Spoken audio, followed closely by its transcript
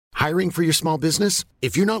Hiring for your small business?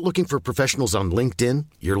 If you're not looking for professionals on LinkedIn,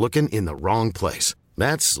 you're looking in the wrong place.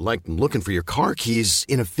 That's like looking for your car keys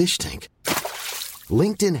in a fish tank.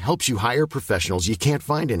 LinkedIn helps you hire professionals you can't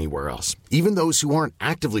find anywhere else, even those who aren't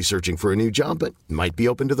actively searching for a new job but might be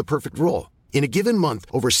open to the perfect role. In a given month,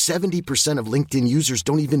 over 70% of LinkedIn users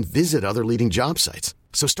don't even visit other leading job sites.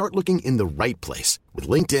 So start looking in the right place. With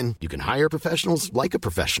LinkedIn, you can hire professionals like a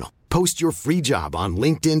professional. Post your free job on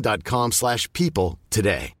linkedin.com/people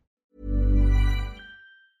today.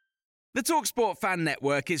 The TalkSport Fan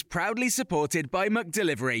Network is proudly supported by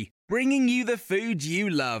McDelivery, bringing you the food you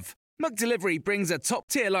love. McDelivery brings a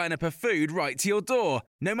top-tier lineup of food right to your door.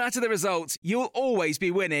 No matter the result, you'll always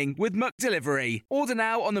be winning with McDelivery. Order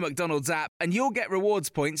now on the McDonald's app and you'll get rewards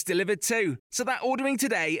points delivered too. So that ordering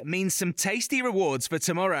today means some tasty rewards for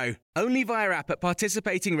tomorrow. Only via app at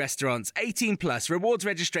participating restaurants. 18 plus. Rewards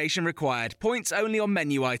registration required. Points only on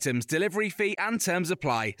menu items. Delivery fee and terms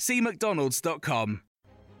apply. See mcdonalds.com.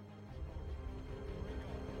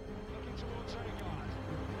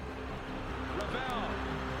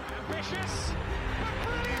 Ambitious, but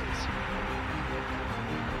brilliant!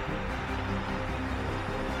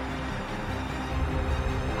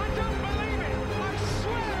 I don't believe it! I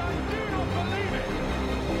swear I do not believe it!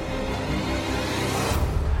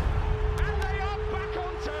 And they are back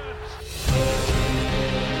on terms!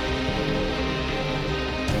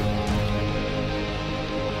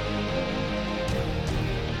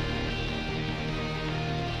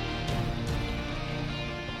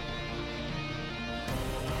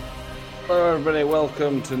 Hello everybody,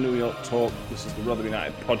 welcome to New York Talk. This is the Rotherham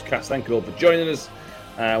United podcast. Thank you all for joining us.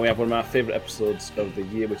 We have one of my favourite episodes of the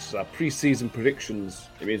year, which is our pre-season predictions.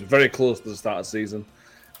 It means very close to the start of the season,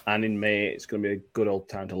 and in May it's going to be a good old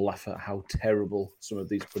time to laugh at how terrible some of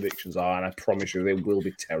these predictions are, and I promise you they will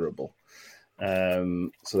be terrible. So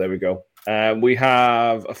there we go. We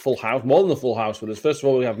have a full house, more than a full house with us. First of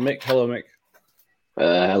all, we have Mick. Hello, Mick.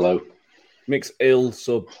 Hello. Mick's ill,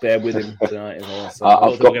 so bear with him tonight as well. So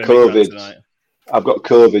I've got COVID. I've got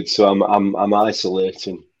COVID, so I'm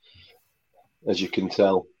isolating, as you can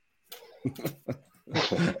tell.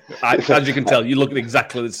 As you can tell, you look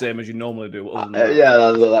exactly the same as you normally do.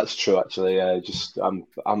 Yeah, that's true. Actually, I'm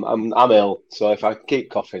ill, so if I keep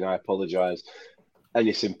coughing, I apologise.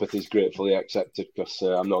 Any sympathy is gratefully accepted because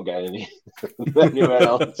I'm not getting any anywhere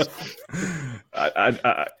else.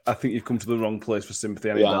 I think you've come to the wrong place for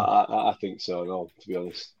sympathy. Yeah, I think so. No, to be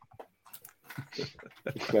honest.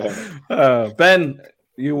 Ben,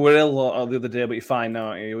 you were ill the other day, but you're fine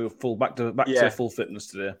now. You were full back to full fitness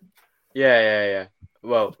today. Yeah.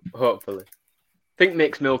 Well, hopefully. I think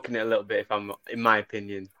Mick's milking it a little bit. In my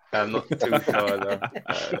opinion, I'm not too sure though.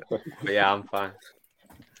 But yeah, I'm fine.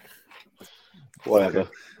 Whatever.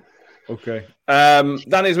 Okay.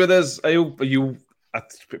 Danny's with us. Are you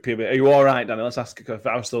all right, Danny? Let's ask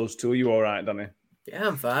how's those two. Are you all right, Danny? Yeah,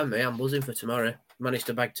 I'm fine, mate. I'm buzzing for tomorrow. Managed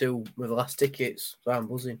to bag 2 with the last tickets, so I'm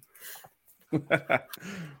buzzing.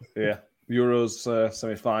 Yeah. Euros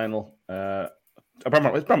semi-final. It's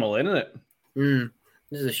Bramall Lane, isn't it?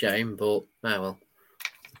 This is a shame, but well.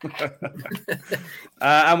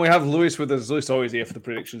 And we have Lewis with us. Lewis always here for the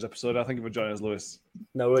predictions episode. I thank you for joining us, Lewis.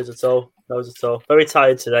 No worries at all. Very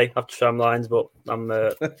tired today after Tramlines, but I'm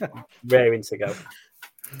raring to go.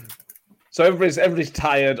 So everybody's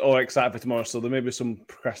tired or excited for tomorrow. So there may be some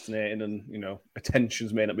procrastinating, and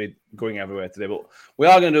attentions may not be going everywhere today. But we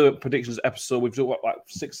are going to do a predictions episode. We've got like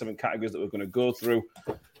 6-7 categories that we're going to go through.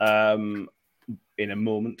 In a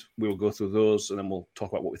moment, we will go through those, and then we'll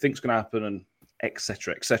talk about what we think is going to happen and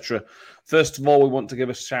etc., etc. First of all, we want to give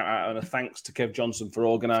a shout out and a thanks to Kev Johnson for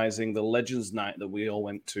organising the Legends Night that we all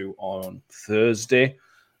went to on Thursday.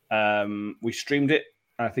 We streamed it,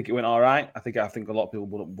 and I think it went all right. I think a lot of people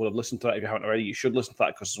would have listened to that. If you haven't already, you should listen to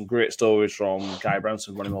that because some great stories from Guy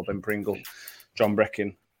Brownson, Ronnie Moore, Ben Pringle, John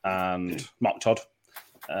Breckin, and Mark Todd.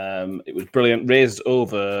 It was brilliant. Raised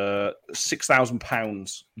over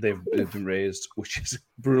 £6,000. They've been raised, which is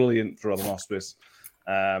brilliant for Rotherham Hospice.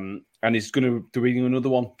 And he's going to do another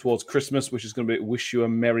one towards Christmas, which is going to be Wish You a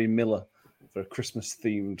Merry Miller for a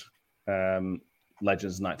Christmas-themed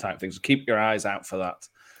Legends Night type thing. So keep your eyes out for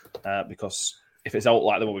that because if it's out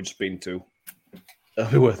like the one we've just been to,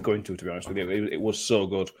 it'll be worth going to be honest with you. It was so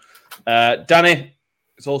good. Danny,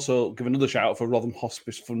 it's also give another shout out for Rotherham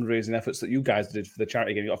Hospice fundraising efforts that you guys did for the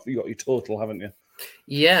charity game. You got your total, haven't you?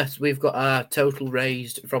 Yes, we've got our total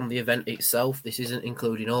raised from the event itself. This isn't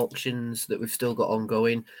including auctions that we've still got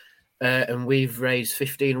ongoing. And we've raised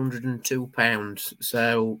 £1,502.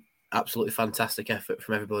 So absolutely fantastic effort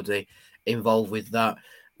from everybody involved with that.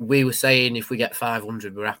 We were saying if we get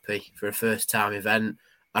 500, we're happy for a first-time event.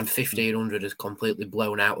 And 1,500 has completely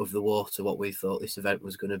blown out of the water what we thought this event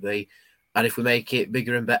was going to be. And if we make it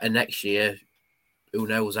bigger and better next year, who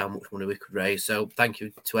knows how much money we could raise. So thank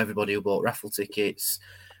you to everybody who bought raffle tickets,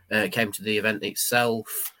 came to the event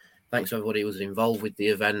itself. Thanks to everybody who was involved with the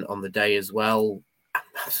event on the day as well.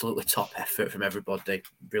 Absolutely top effort from everybody.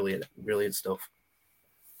 Brilliant, brilliant stuff.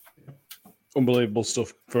 Unbelievable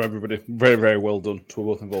stuff from everybody. Very, very well done to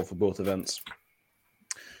both involved for both events.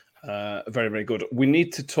 Very, very good. We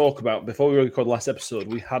need to talk about, before we record the last episode,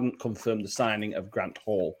 we hadn't confirmed the signing of Grant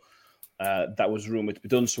Hall. That was rumoured to be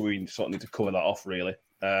done, so we sort of need to cover that off, really.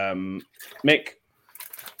 Mick,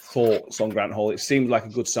 thoughts on Grant Hall? It seemed like a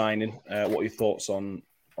good signing. What are your thoughts on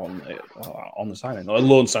the signing? Or a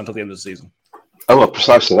loan sign until the end of the season? Oh, well,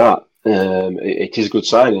 precisely that. It is a good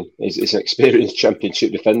signing. It's an experienced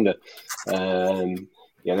Championship defender. And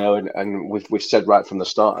we've said right from the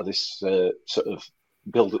start of this sort of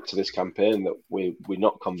build up to this campaign that we're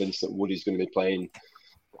not convinced that Woody's going to be playing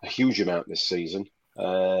a huge amount this season.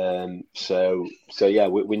 So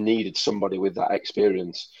we needed somebody with that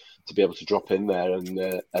experience to be able to drop in there,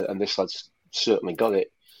 and this lad's certainly got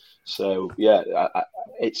it. So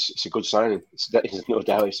it's a good signing. There's no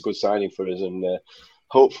doubt it's a good signing for us, and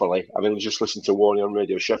hopefully, I mean, we just listened to Warney on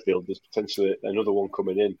Radio Sheffield. There's potentially another one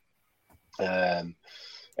coming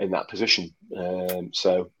in that position.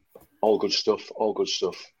 So all good stuff. All good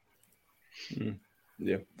stuff.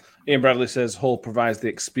 Yeah. Ian Bradley says Hall provides the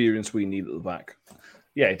experience we need at the back.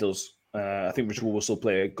 Yeah, it does. I think Richard will still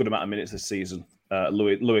play a good amount of minutes this season.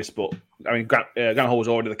 Lewis, but I mean, Grant Hall was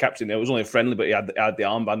already the captain there. It was only a friendly, but he had the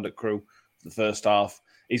armband at Crew for the first half.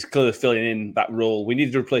 He's clearly filling in that role. We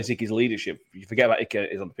needed to replace Ike's leadership. You forget about Ike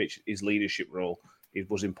is on the pitch. His leadership role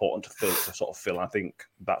was important to sort of fill. I think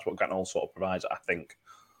that's what Grant Hall sort of provides. I think.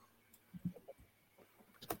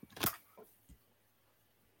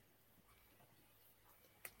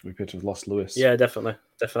 We appear to have lost Lewis. Yeah, definitely.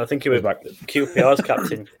 I think he was back. QPR's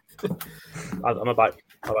captain. I'm back.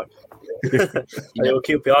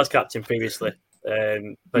 QPR's captain previously.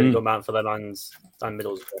 Played a good amount for them and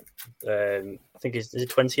Middlesbrough. I think is it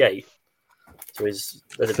 28? So he's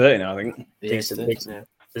 30 now, I think. Is it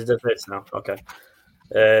 30 now? Okay.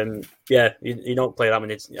 You don't play that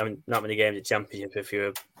many games in Championship if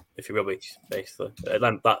you're rubbish, basically.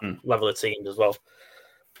 That level of teams as well.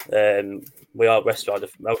 We are most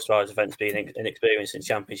of our defence being inexperienced in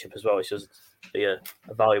Championship as well. It's just be a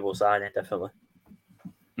valuable signing, definitely.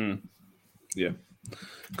 Yeah,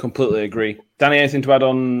 completely agree. Danny, anything to add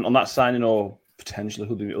on that signing, or potentially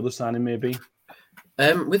who the other signing may be?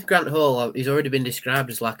 With Grant Hall, he's already been described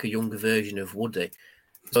as like a younger version of Woody.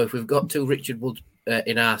 So if we've got two Richard Wood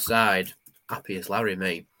in our side, happy as Larry,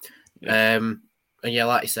 me. Yeah. And yeah,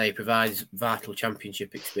 like you say, provides vital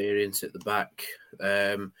Championship experience at the back.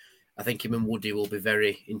 I think him and Woody will be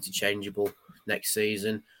very interchangeable next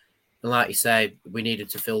season. And like you say, we needed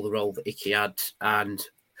to fill the role that Icky had, and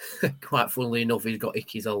quite funnily enough, he's got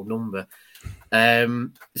Icky's old number.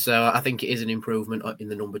 So I think it is an improvement in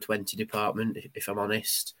the number 20 department, if I'm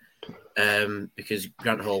honest, because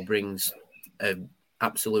Grant Hall brings an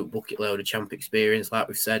absolute bucket load of champ experience, like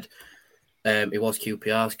we've said. He was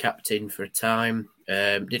QPR's captain for a time.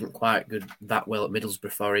 Didn't quite go that well at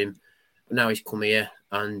Middlesbrough for him. But now he's come here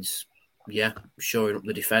and, shoring up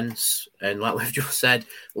the defence. And like we've just said,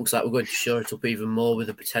 looks like we're going to shore it up even more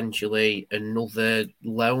with potentially another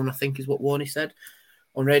loan, I think is what Warney said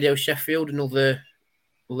on Radio Sheffield. Another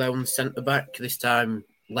loan centre-back, this time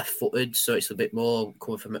left-footed, so it's a bit more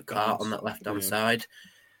coming from McCart on that left-hand side.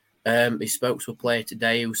 He spoke to a player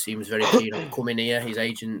today who seems very keen on coming here. His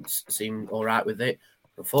agents seem all right with it.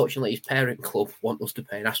 Unfortunately, his parent club want us to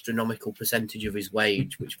pay an astronomical percentage of his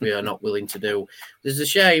wage, which we are not willing to do. This is a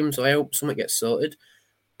shame, so I hope something gets sorted.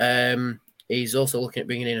 He's also looking at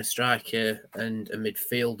bringing in a striker and a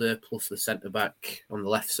midfielder, plus the centre-back on the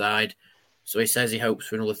left side. So he says he hopes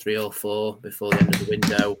for another 3 or 4 before the end of the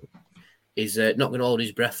window. He's not going to hold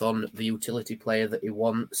his breath on the utility player that he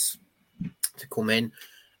wants to come in,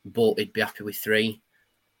 but he'd be happy with 3.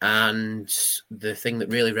 And the thing that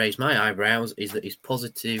really raised my eyebrows is that he's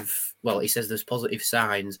positive. Well, he says there's positive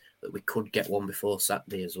signs that we could get one before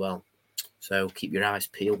Saturday as well. So keep your eyes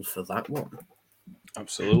peeled for that one.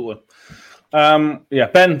 Absolutely.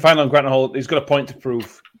 Ben, finally on Grant Hall, he's got a point to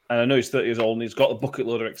prove. And I know he's 30 years old and he's got a bucket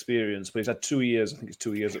load of experience, but he's had 2 years, I think it's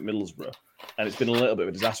 2 years at Middlesbrough. And it's been a little bit of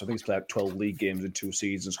a disaster. I think he's played 12 league games in 2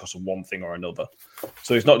 seasons because of one thing or another.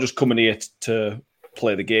 So he's not just coming here to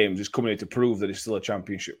play the games, he's coming here to prove that he's still a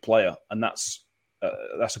Championship player. And that's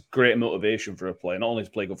a great motivation for a player, not only to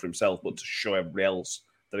play good for himself, but to show everybody else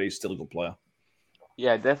that he's still a good player.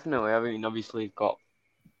 Yeah, definitely. I mean, obviously he's got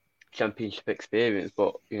championship experience,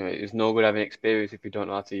 but it's no good having experience if you don't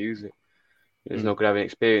know how to use it. It's no good having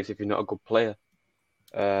experience if you're not a good player.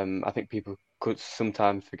 I think people could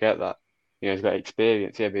sometimes forget that. He's got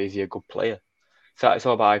experience, but is he a good player? So it's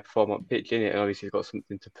all about how you perform on pitch, isn't it? And obviously he's got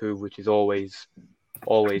something to prove, which is always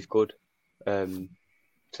good. So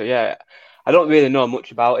yeah, I don't really know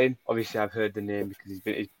much about him. Obviously, I've heard the name because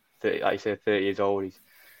he's 30, like you say, 30 years old. He's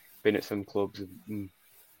been at some clubs and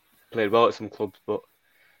played well at some clubs, but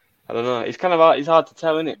I don't know. It's kind of it's hard to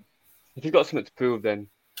tell, isn't it? If he's got something to prove, then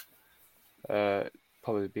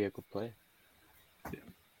probably be a good player. Yeah,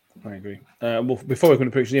 I agree. Well, before we come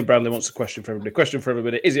to prediction, Ian Bradley wants a question for everybody. Question for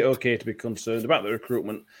everybody: is it okay to be concerned about the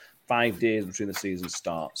recruitment 5 days between the season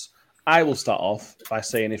starts? I will start off by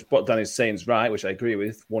saying if what Danny's saying is right, which I agree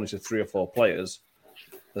with, 1 to 3 or 4 players,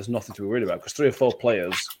 there's nothing to be worried about because 3 or 4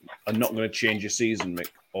 players are not going to change your season, Mick.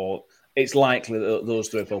 Or it's likely that those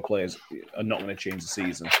 3 or 4 players are not going to change the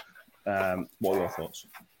season. What are your thoughts?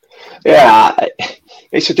 Yeah,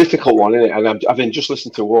 it's a difficult one, isn't it? And I've been just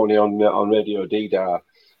listening to Warney on Radio Didar.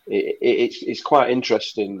 It's quite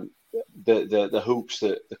interesting the hoops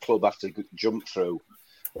that the club have to jump through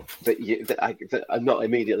that are not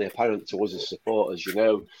immediately apparent to us as supporters.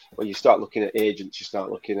 When you start looking at agents, you start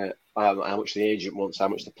looking at how much the agent wants, how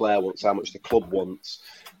much the player wants, how much the club wants,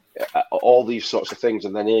 all these sorts of things,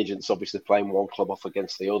 and then agents obviously playing one club off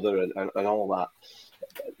against the other and all that.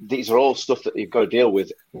 These are all stuff that you've got to deal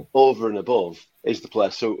with over and above. Is the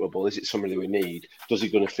player suitable? Is it somebody we need? Does he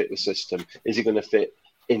going to fit the system? Is he going to fit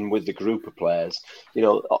in with the group of players?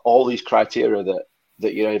 All these criteria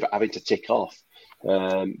that you're having to tick off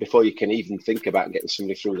before you can even think about getting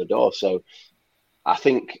somebody through the door. So I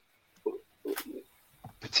think,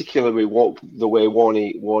 particularly the way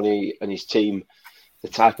Warney and his team, the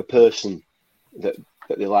type of person that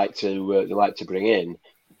they like to bring in,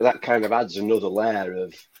 that kind of adds another layer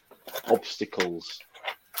of obstacles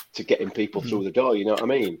to getting people through the door. You know what I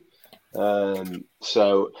mean?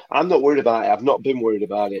 So I'm not worried about it. I've not been worried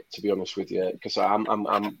about it, to be honest with you, because I'm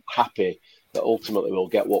happy that ultimately we'll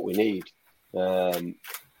get what we need. And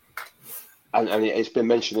it's been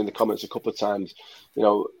mentioned in the comments a couple of times.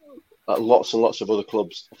 Lots and lots of other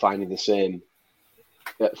clubs are finding themselves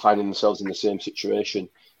in the same situation.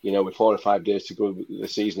 With 4 or 5 days to go the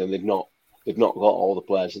season, and they've not got all the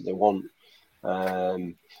players that they want.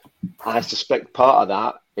 I suspect part of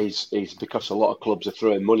that is because a lot of clubs are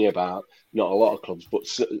throwing money about. Not a lot of clubs, but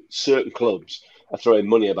certain clubs are throwing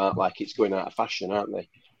money about like it's going out of fashion, aren't they?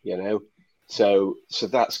 So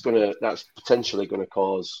that's potentially going to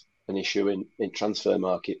cause an issue in transfer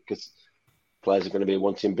market because players are going to be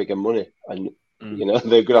wanting bigger money, and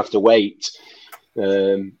they're going to have to wait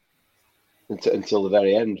until the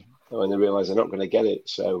very end when they realise they're not going to get it.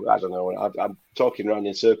 So I don't know. I'm talking around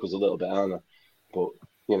in circles a little bit, aren't I? But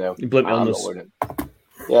I'm not worried.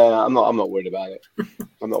 Yeah, I'm not worried about it.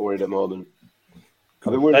 I'm not worried at the moment.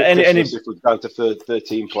 I've been worried if we're down to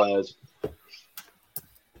 13 players.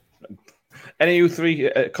 Any of you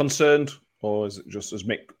 3 concerned, or is it just as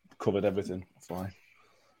Mick covered everything? Fine.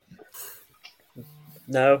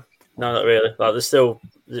 No, not really. Like there's still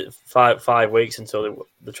 5 weeks until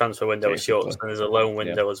the transfer window is shut, and there's a loan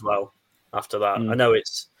window as well after that. I know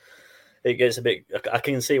it gets a bit. I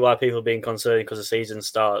can see why people are being concerned because the season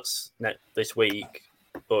starts this week,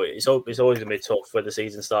 but it's always going to be tough with the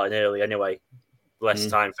season starting early anyway. Less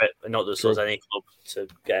time for not just us, any club to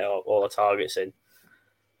get all the targets in.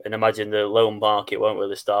 And imagine the loan market won't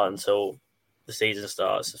really start until the season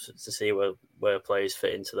starts to see where players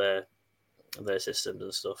fit into their systems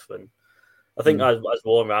and stuff. And I think as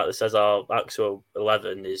Warren rightly says, our actual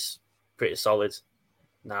 11 is pretty solid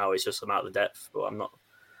now. It's just about the depth, but I'm not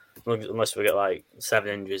unless we get like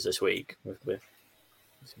 7 injuries this week. We'll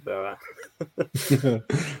be all right.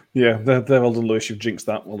 Yeah, they're well done, Lewis. You've jinxed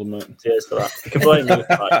that. Well done, mate. Cheers for that. You can blame me if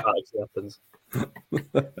that actually happens.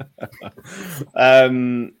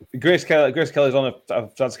 Grace Kelly's on a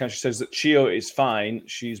dad's account. She says that Chio is fine.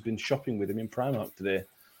 She's been shopping with him in Primark today.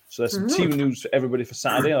 So there's some team news for everybody for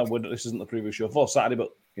Saturday. This isn't the previous show for Saturday,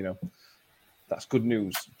 but that's good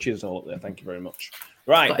news. Cheers all up there. Thank you very much.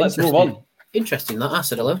 Right, let's move on. Interesting that I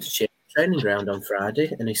said hello to Chip training ground on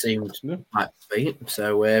Friday, and he seemed quite sweet.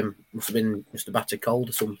 So must have been just a bad cold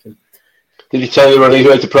or something. Did he tell you when he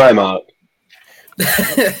went to Primark?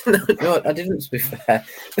 No, I didn't, to be fair.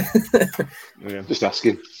 Just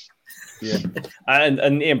asking. Yeah,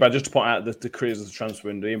 and Ian Bradley, just to point out the careers of the transfer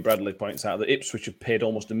window, Ian Bradley points out that Ipswich have paid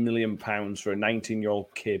almost £1 million for a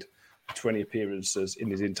 19-year-old kid for 20 appearances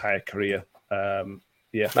in his entire career.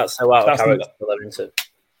 That's so out of character, isn't it?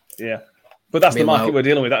 Yeah, but that's the market we're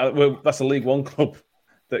dealing with. That's a League One club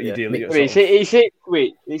that you deal with. It's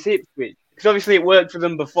Ipswich. Because obviously it worked for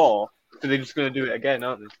them before, so they're just going to do it again,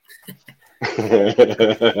 aren't they?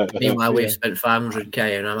 Meanwhile, we've spent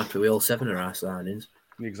 500k and I'm happy with all 7 of our signings.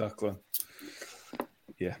 Exactly.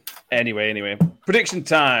 Yeah. Anyway. Prediction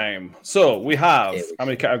time. So we have, how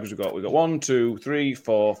many categories we got? We've got 1, 2, 3,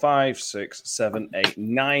 4, 5, 6, 7, 8,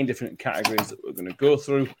 9 different categories that we're going to go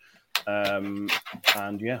through. And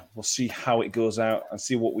yeah, we'll see how it goes out and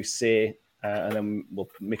see what we say. And then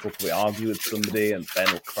Mick will probably argue with somebody and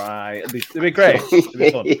Ben will cry. It'll be great. It'll be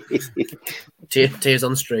fun. Tears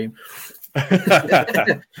on stream.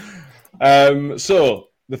 So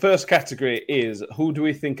the first category is, who do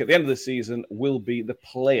we think at the end of the season will be the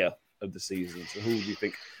player of the season? So who do you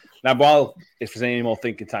think? Now, while if there's any more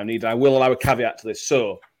thinking time needed, I will allow a caveat to this.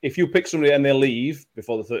 So if you pick somebody and they leave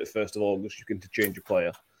before the 31st of August, you can change your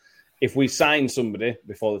player. If we sign somebody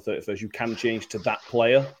before the 31st, you can change to that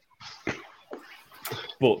player.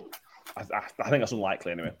 But I think that's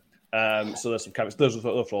unlikely anyway. So there's some caveats. Those are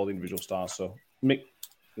for all the individual stars. So Mick,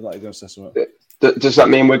 you're going to say something. Does that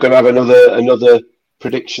mean we're going to have another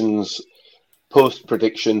predictions,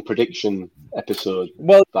 post-prediction episode?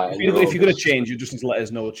 Well, if you're going to change, you just need to let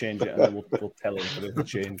us know we'll change it, and then we'll tell them that it'll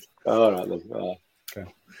change. All right then.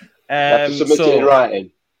 Okay. Have to submit it in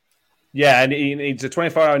writing. Yeah, and it needs a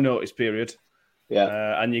 24-hour notice period.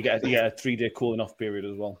 Yeah, and you get a 3-day cooling off period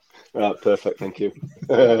as well. Right, perfect. Thank you.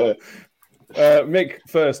 Mick,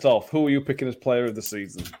 first off, who are you picking as player of the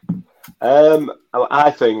season?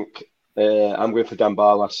 I think I'm going for Dan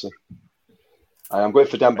Barlaser. I'm going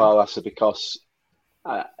for Dan Barlaser because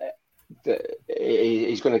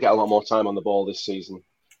he's going to get a lot more time on the ball this season.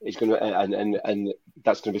 He's going to, and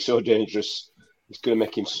that's going to be so dangerous. It's going to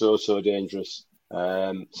make him so dangerous.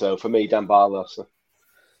 So for me, Dan Barlaser.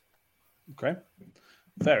 Okay,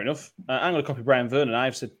 fair enough. I'm going to copy Brian Vernon.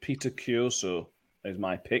 I've said Peter Kioso is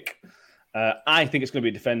my pick. I think it's going to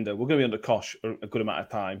be a defender. We're going to be under Kosh a good amount of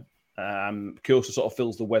time. Kioso sort of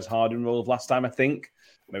fills the Wes Harding role of last time, I think.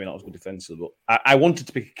 Maybe not as good defensive, but I wanted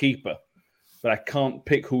to pick a keeper, but I can't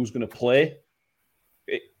pick who's going to play.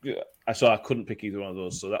 So I couldn't pick either one of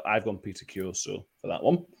those. So I've gone Peter Kioso for that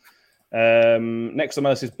one. Next on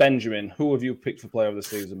my list is Benjamin. Who have you picked for player of the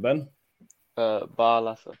season, Ben?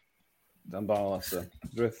 Barlaser. Dan Barlaser.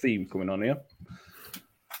 Is there a theme coming on here?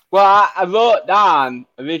 Well, I wrote down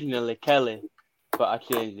originally Kelly, but I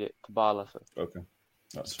changed it to Barlaser. Okay,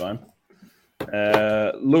 that's fine.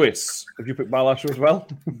 Lewis, have you picked Barlaser as well?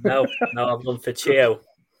 No, I've gone for Chio.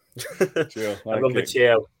 I've gone for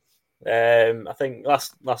Chio. I think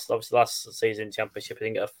last season championship, I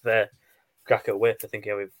didn't get a fair crack at Whip. I think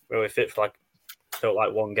he really fit for felt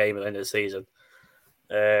like one game at the end of the season.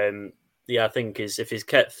 I think if he's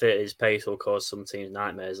kept fit, his pace will cause some teams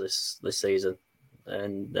nightmares this season,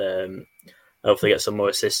 and hopefully get some more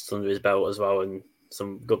assists under his belt as well, and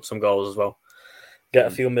some goals as well. Get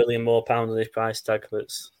a few million more pounds on his price tag.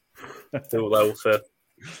 That's too low for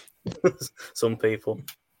some people.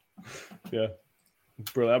 Yeah,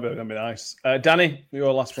 brilliant. That'd be nice. Danny,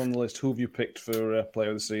 your last one on the list. Who have you picked for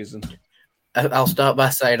player of the season? I'll start by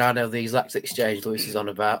saying I know the exact exchange Lewis is on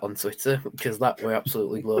about on Twitter, because that were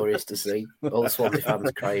absolutely glorious to see. All the Swansea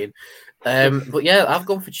fans crying. But yeah, I've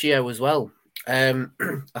gone for Chio as well.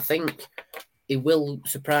 I think he will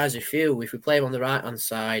surprise a few. If we play him on the right-hand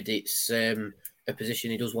side, it's a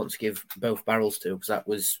position he does want to give both barrels to, because that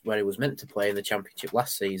was where he was meant to play in the Championship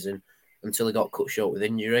last season until he got cut short with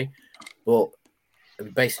injury. But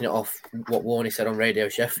basing it off what Warney said on Radio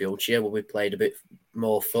Sheffield, Chio will be played a bit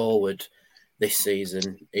more forward this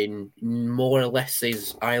season in more or less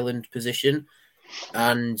his island position.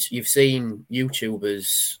 And you've seen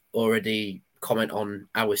YouTubers already comment on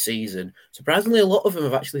our season. Surprisingly, a lot of them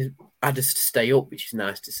have actually had us to stay up, which is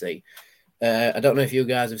nice to see. I don't know if you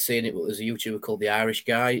guys have seen it, but there's a YouTuber called The Irish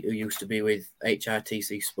Guy who used to be with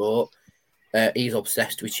HITC Sport. He's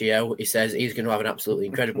obsessed with Chio. He says he's going to have an absolutely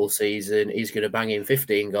incredible season. He's going to bang in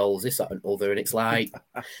 15 goals, this, that, and other. And it's like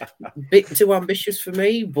a bit too ambitious for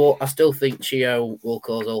me, but I still think Chio will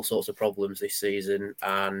cause all sorts of problems this season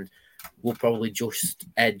and will probably just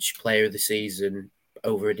edge player of the season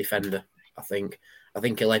over a defender. I think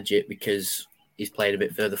he'll edge it because he's played a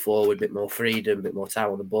bit further forward, a bit more freedom, a bit more time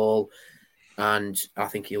on the ball, and I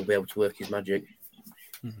think he'll be able to work his magic.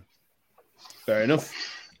 Fair enough.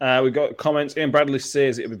 We've got comments. Ian Bradley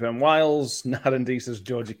says it'll be Ben Wiles. Nadan D says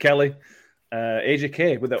Georgie Kelly.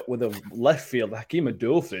 AJK with a left field, Hakeem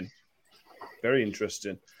Adofin. Very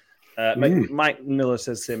interesting. Mike Miller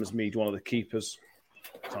says same as me, one of the keepers.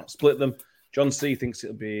 Can't split them. John C thinks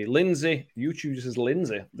it'll be Lindsay. YouTube just says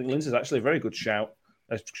Lindsay. I think Lindsay's actually a very good shout.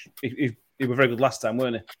 If he was very good last time,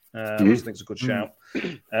 weren't he? Which I think is a good shout.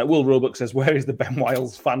 Will Roebuck says, "Where is the Ben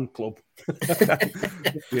Wiles fan club?"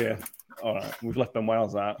 Yeah, all right, we've left Ben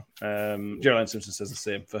Wiles out. Geraldine Simpson says the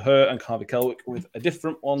same for her, and Harvey Kelwick with a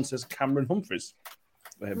different one says Cameron Humphreys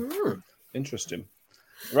for him. Interesting.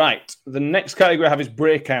 Right, the next category I have is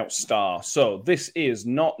breakout star. So this is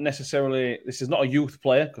not a youth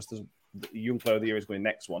player because there's a young player of the year is going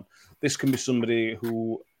next one. This can be somebody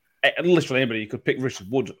who, literally anybody. You could pick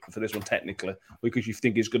Richard Wood for this one technically, because you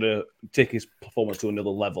think he's going to take his performance to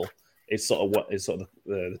another level. It's sort of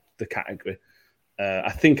the category.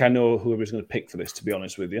 I think I know who everybody's going to pick for this. To be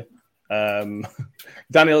honest with you,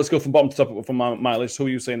 Daniel, let's go from bottom to top from my list. Who are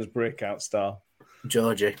you saying as breakout star?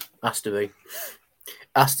 Georgie has to be.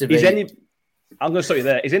 I'm going to stop you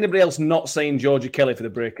there. Is anybody else not saying Georgie Kelly for the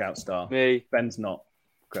breakout star? Me. Ben's not.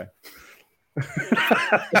 Okay.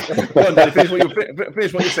 Go on, Danny, finish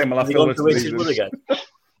what you're saying. We'll have to go to Richard Wood again.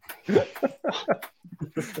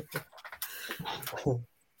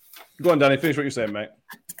 Go on, Danny. Finish what you're saying, mate.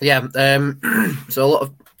 Yeah.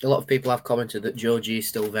 So a lot of people have commented that Georgie is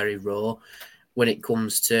still very raw when it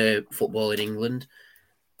comes to football in England.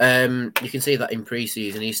 You can see that in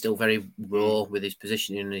pre-season, he's still very raw with his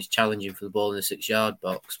positioning and he's challenging for the ball in the 6-yard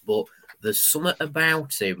box. But there's something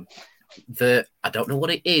about him that I don't know what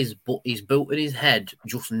it is, but his boot and his head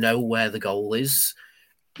just know where the goal is.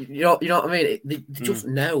 You know what I mean? They just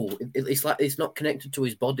know. It's like it's not connected to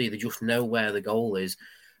his body. They just know where the goal is.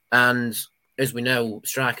 And as we know,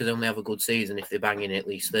 strikers only have a good season if they're banging at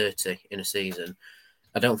least 30 in a season.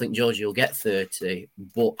 I don't think Georgie will get 30,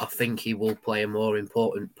 but I think he will play a more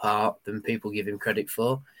important part than people give him credit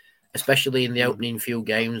for, especially in the opening few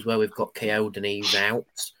games where we've got KO'd and he's out.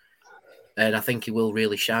 And I think he will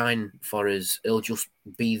really shine for us. He'll just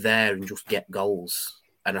be there and just get goals.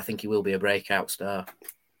 And I think he will be a breakout star.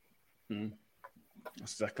 That's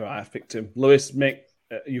exactly right. I've picked him. Lewis, Mick,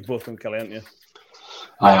 you've both done Kelly, haven't you?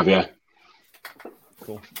 I have, yeah.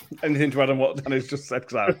 Cool. Anything to add on what Danny's just said?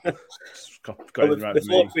 Because I've got it right.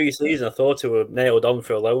 Before pre-season, I thought he were nailed on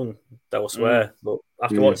for a loan. I will swear. But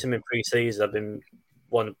after watching him in pre-season, I've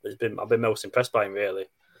been most impressed by him. Really,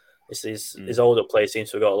 his older play seems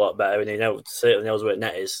to have got a lot better, and he certainly knows where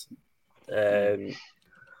net is. So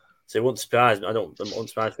it wouldn't surprise me. I'm not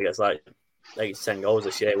surprised if he gets like 8 to 10 goals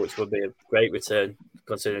this year, which would be a great return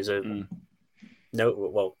considering he's a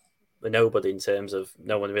nobody in terms of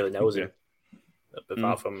no one really knows him.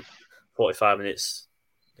 Apart from 45 minutes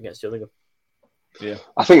against Gillingham. Yeah,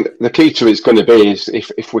 I think the key to it's going to be is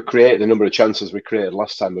if we create the number of chances we created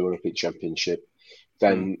last time we were up in Championship,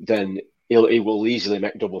 then he will easily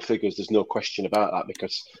make double figures. There's no question about that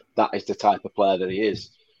because that is the type of player that he is.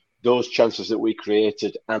 Those chances that we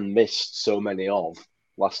created and missed so many of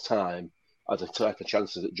last time are the type of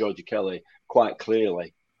chances that Georgie Kelly quite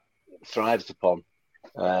clearly thrived upon.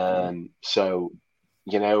 So.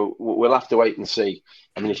 You know, we'll have to wait and see.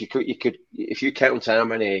 I mean, if you count how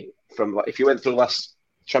many if you went through last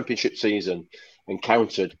Championship season and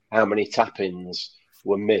counted how many tap-ins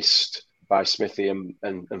were missed by Smithy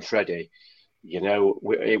and Freddie, you know,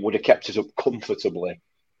 it would have kept us up comfortably.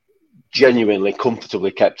 Genuinely comfortably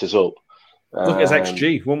kept us up. Look at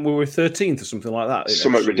XG when we were 13th or something like that.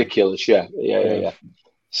 Something ridiculous, yeah.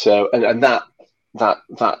 So and that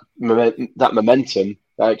momentum.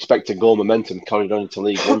 I expected goal momentum carried on into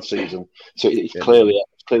League One season, so it's clearly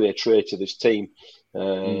a trait of this team.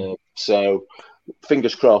 So,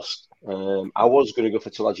 fingers crossed. I was going to go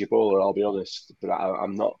for Talaji Bowler, I'll be honest, but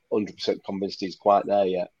I'm not 100% convinced he's quite there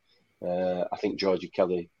yet. I think Georgie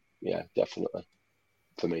Kelly, yeah, definitely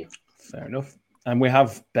for me. Fair enough. And we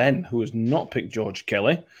have Ben, who has not picked George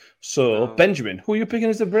Kelly. So, Benjamin, who are you picking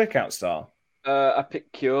as the breakout star? I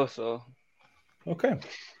picked Kyoso. Okay.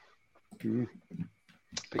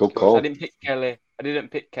 Good call. I didn't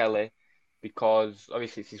pick Kelly because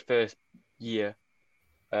obviously it's his first year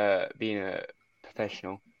being a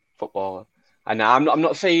professional footballer, and I'm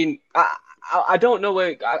not saying I don't know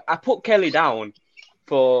where I put Kelly down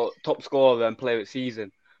for top scorer and player of the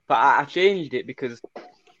season, but I changed it because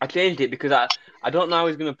I don't know how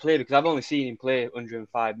he's going to play because I've only seen him play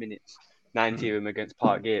 105 minutes, 90 of them against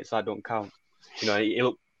Parkgate, so I don't count. You know, he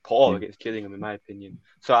looked poor against Gillingham in my opinion,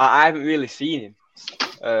 so I haven't really seen him.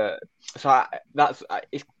 It's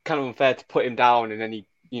kind of unfair to put him down and then he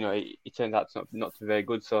turns out not to be very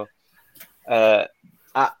good. So I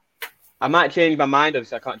might change my mind.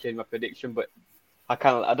 Obviously, I can't change my prediction, but I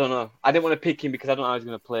don't know. I didn't want to pick him because I don't know how he's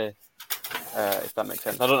going to play. If that makes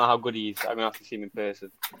sense, I don't know how good he is. I'm gonna have to see him in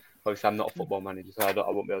person. Obviously, I'm not a football manager, so I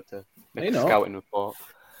won't be able to make a scouting report.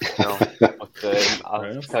 No, but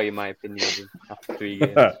I'll tell you my opinion after 3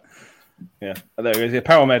 games. Yeah, there he is. The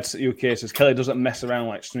Paramed UK says Kelly doesn't mess around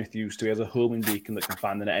like Smith used to. He has a homing beacon that can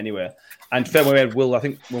find the net anywhere. And fair we had Will. I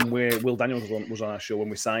think when Will Daniels was on our show when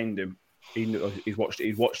we signed him, he's watched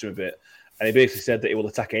him a bit, and he basically said that he will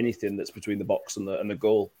attack anything that's between the box and the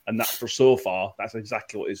goal. And that's for so far. That's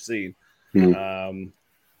exactly what he's seen.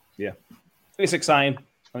 Yeah, it's exciting,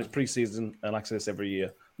 and it's pre-season, and like I say this every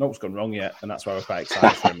year. Not what's gone wrong yet, and that's why we're quite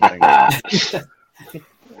excited for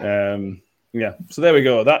him. Yeah, so there we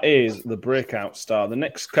go. That is the breakout star. The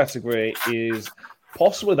next category is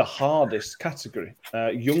possibly the hardest category,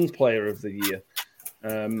 young player of the year.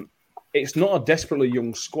 It's not a desperately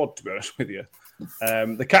young squad, to be honest with you.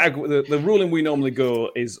 The category, the ruling we normally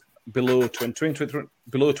go is below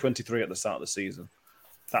 23 at the start of the season.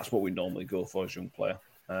 That's what we normally go for as young player.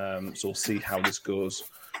 So we'll see how this goes.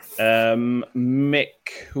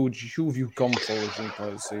 Mick, who have you gone for as young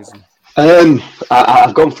player this season?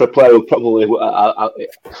 I've gone for a player who probably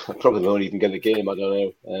won't even get a game. I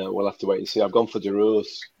don't know. We'll have to wait and see. I've gone for De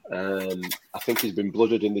Rose. I think he's been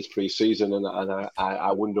blooded in this pre-season, and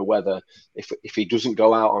I wonder whether if he doesn't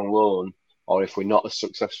go out on loan, or if we're not as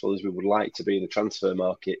successful as we would like to be in the transfer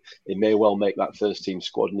market, he may well make that first team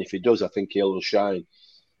squad. And if he does, I think he'll shine.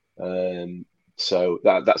 So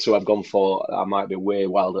that's who I've gone for. I might be way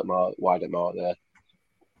wide at mark there.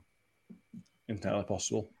 Entirely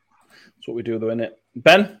possible. That's what we do, though, isn't it?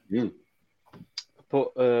 Ben?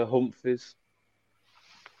 Put Humphries.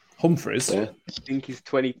 Humphries? Yeah. I think he's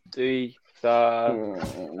 23. Hang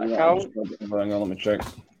on, let me check.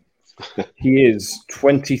 He is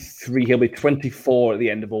 23. He'll be 24 at the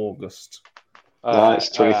end of August. It's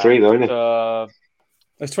 23, though, isn't it?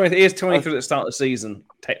 It's 20. He is 23 at the start of the season,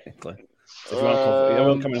 technically. So if you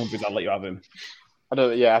want to come in Humphries, I'll let you have him. I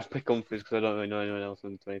don't. Yeah, I'd pick Humphries because I don't really know anyone else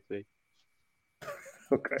on 23.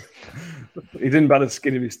 Okay. He didn't bat the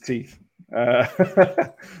skin of his teeth.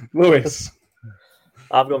 Lewis.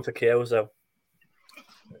 I've gone for Kyozo.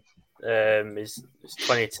 He's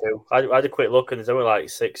 22. I had a quick look, and there's only like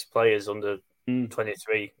 6 players under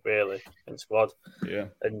 23, really, in squad. Yeah.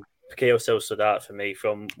 And Kyozo stood out for me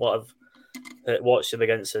from what I've watched him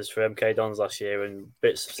against us for MK Dons last year and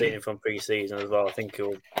bits of seeing him from pre-season as well. I think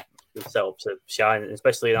he'll set up to shine,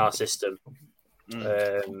 especially in our system.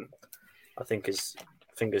 I think his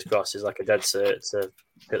fingers crossed is like a dead cert to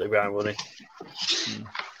hit the ground running.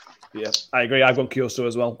 Yeah, I agree. I've gone Kyoso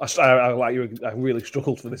as well. I like you. I really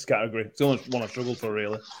struggled for this category. It's the only one I struggled for,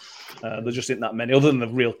 really. There just isn't that many, other than the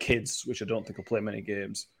real kids, which I don't think will play many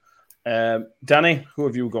games. Danny, who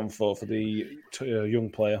have you gone for the young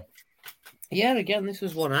player? Yeah, again, this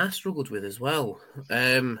was one I struggled with as well.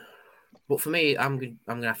 But for me, I'm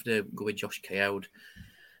gonna have to go with Josh Cayoud.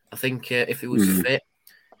 I think if he was fit,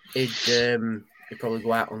 he'd probably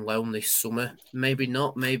go out on loan this summer. Maybe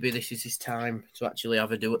not. Maybe this is his time to actually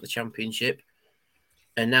have a do at the Championship.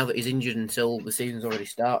 And now that he's injured until the season's already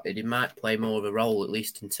started, he might play more of a role, at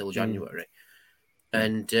least until January.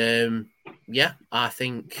 And I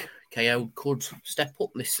think Cayoud could step up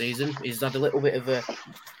this season. He's had a little bit of a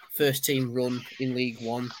first-team run in League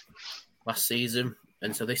One last season.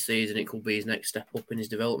 And so this season, it could be his next step up in his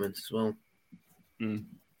development as well.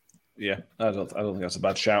 Yeah, I don't think that's a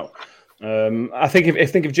bad shout. I think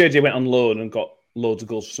if JJ went on loan and got loads of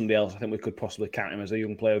goals for somebody else, I think we could possibly count him as a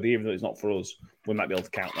young player. Even though it's not for us, we might be able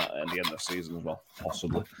to count that at the end of the season as well,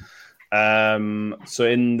 possibly. So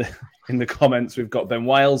in the comments, we've got Ben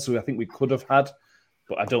Wiles, who I think we could have had,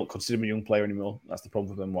 but I don't consider him a young player anymore. That's the problem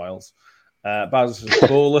with Ben Wiles. Baz says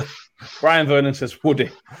Bowler. Brian Vernon says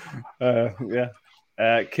Woody.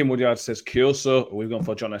 Kim Woodyard says Kyoso. We've gone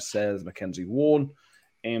for John S. says Mackenzie Warren.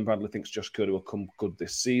 Ian Bradley thinks Josh Cody will come good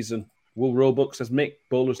this season. Will Roebuck says Mick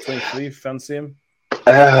Bowler's 23. Fancy him?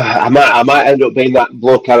 I might end up being that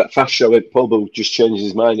bloke out at Fast Show with Pub who just changes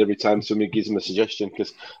his mind every time somebody gives him a suggestion,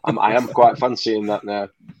 because I am quite fancying that now.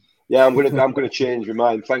 Yeah, I'm gonna change my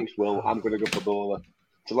mind. Thanks, Will. I'm gonna go for Bowler.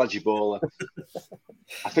 Talaji Bowler.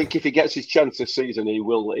 I think if he gets his chance this season, he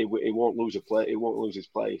won't lose a play. He won't lose his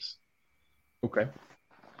place. Okay.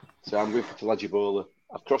 So I'm going for Talaji Bowler.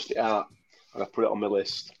 I've crossed it out and I've put it on my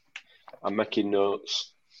list. I'm making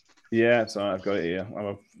notes. Yeah, so I've got it here.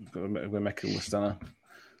 We're making a list, Anna.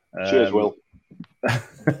 Cheers, Will.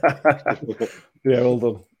 Yeah, well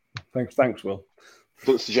done. Thanks, Will.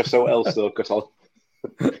 Don't suggest something else though, because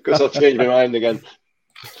I'll change my mind again.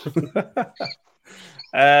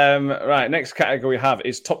 Right, next category we have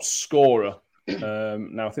is top scorer.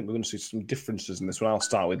 Now I think we're going to see some differences in this one. I'll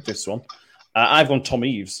start with this one. I've gone Tom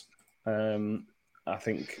Eaves. I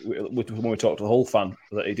think when we talked to the Hull fan,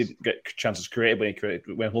 that he didn't get chances created,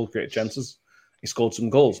 when Hull created chances, he scored some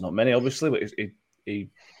goals. Not many, obviously, but he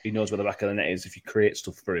knows where the back of the net is if you create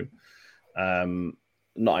stuff for him.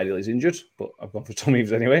 Not ideal he's injured, but I've gone for Tom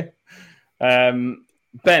Eaves anyway. Ben,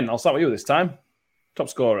 I'll start with you this time. Top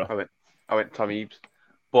scorer. I went Tom Eaves,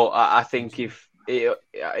 but I think if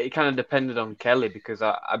it kind of depended on Kelly, because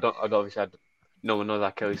no one knows how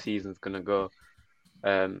Kelly's season's gonna go.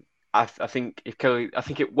 I think it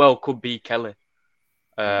could be Kelly.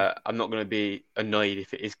 I'm not going to be annoyed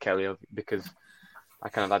if it is Kelly because I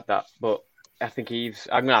kind of had that. But I think Eaves.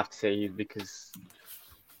 I'm going to have to say Eaves because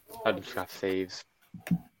I just have to say Eaves.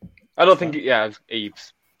 I don't think. It's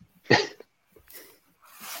Eaves.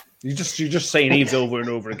 You're just saying Eaves over and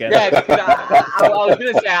over again. Yeah, because I was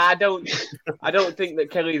going to say I don't think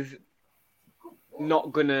that Kelly's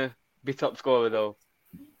not going to be top scorer though.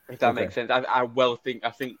 If that makes sense. I think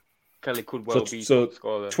Kelly could be top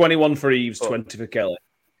scorer. 21 for Eaves, 20 for Kelly.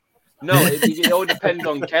 No, it all depends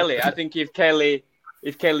on Kelly. I think if Kelly's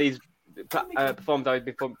performs how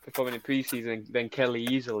he's performing in pre-season, then Kelly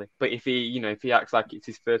easily. But if he acts like it's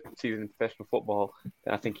his first season in professional football,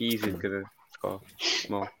 then I think he's going to score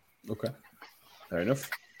more. Okay, fair enough.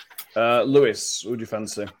 Lewis, who do you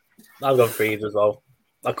fancy? I've gone for Eaves as well.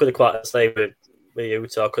 I could have quite stayed with you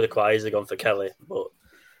two. I could have quite easily gone for Kelly, but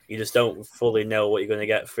you just don't fully know what you're going to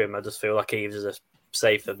get from him. I just feel like Eaves is a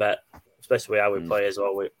safer bet, especially how we play as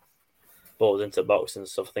well with balls into the box and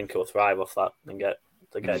stuff. I think he'll thrive off that and get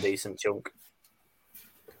a decent chunk.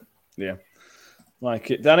 Yeah,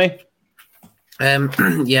 like it, Danny. I'm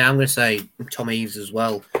going to say Tom Eaves as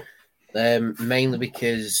well. Mainly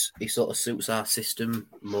because he sort of suits our system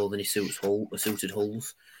more than he suited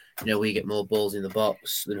Hull's. We get more balls in the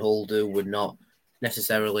box than Hull do. Would not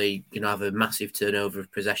necessarily, have a massive turnover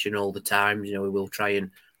of possession all the time. We will try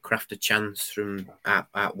and craft a chance from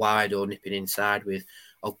out wide or nipping inside with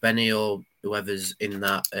Ogbenny or whoever's in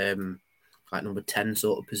that like number 10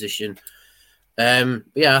 sort of position.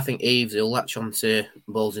 I think Eaves will latch onto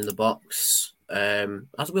balls in the box,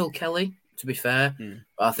 as will Kelly, to be fair.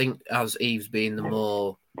 But I think as Eaves being the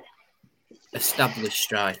more established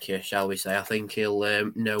striker, shall we say, I think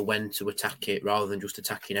he'll know when to attack it rather than just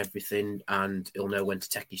attacking everything, and he'll know when to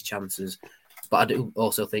take his chances. But I do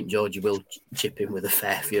also think Georgie will chip in with a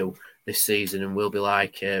fair few this season and will be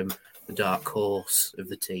like the dark horse of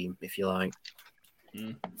the team, if you like.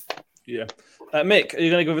 Yeah. Mick, are you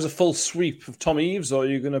going to give us a full sweep of Tom Eaves, or are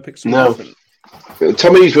you going to pick some different?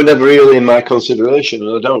 Tom Eaves were never really in my consideration,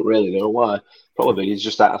 and I don't really know why. Probably he's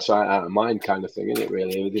just out of sight, out of mind kind of thing, isn't it,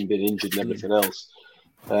 really, with him being injured and everything else.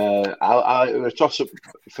 It was a toss-up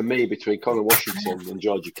for me between Connor Washington and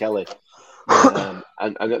Georgie Kelly. And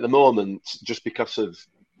at the moment, just because of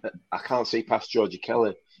I can't see past Georgie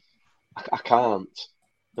Kelly. I can't.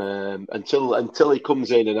 Until he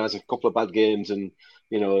comes in and has a couple of bad games and,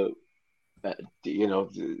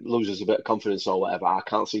 loses a bit of confidence or whatever, I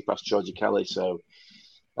can't see past Georgie Kelly. So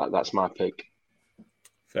that's my pick.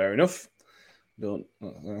 Fair enough. I'm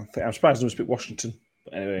surprised no one picked Washington.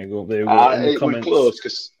 But anyway, go there. It was close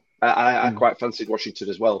because I quite fancied Washington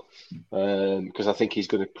as well, because I think he's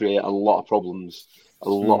going to create a lot of problems.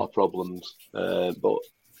 But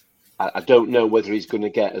I don't know whether he's going to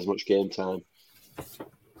get as much game time.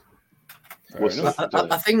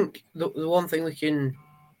 I think the one thing we can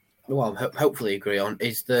hopefully agree on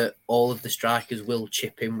is that all of the strikers will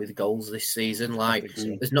chip in with goals this season.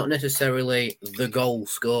 There's not necessarily the goal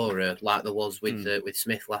scorer like there was with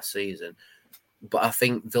Smith last season, but I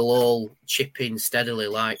think they'll all chip in steadily.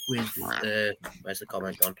 Like with where's the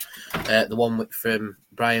comment gone? The one from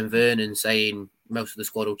Brian Vernon saying most of the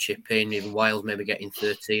squad will chip in, even Wiles maybe getting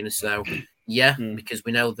 13 or so. Yeah, because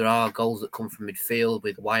we know there are goals that come from midfield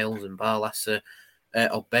with Wiles and Barlasser.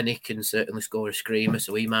 Ogbenny can certainly score a screamer,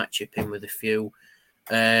 so he might chip in with a few.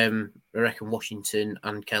 I reckon Washington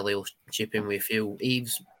and Kelly will chip in with a few.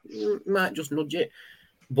 Eaves might just nudge it.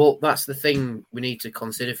 But that's the thing we need to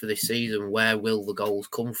consider for this season. Where will the goals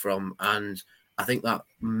come from? And I think that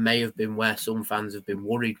may have been where some fans have been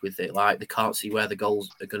worried with it. Like, they can't see where the goals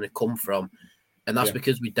are going to come from. And that's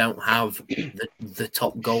because we don't have the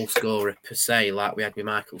top goal scorer per se, like we had with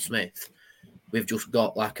Michael Smith. We've just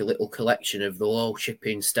got like a little collection of they'll all chip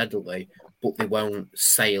in steadily, but they won't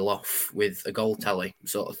sail off with a goal tally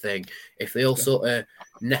sort of thing. If they all sort of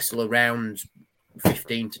nestle around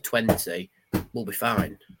 15 to 20, we'll be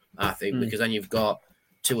fine, I think, because then you've got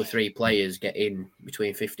 2 or 3 players getting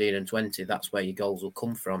between 15 and 20. That's where your goals will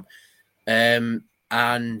come from. And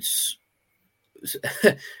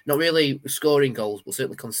not really scoring goals, but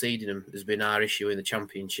certainly conceding them has been our issue in the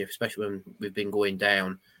Championship, especially when we've been going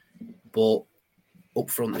down. But up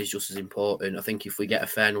front is just as important. I think if we get a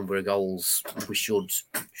fair number of goals, we should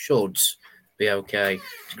be okay.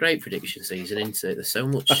 It's a great prediction season, isn't it? There's so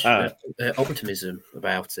much optimism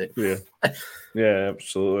about it. Yeah,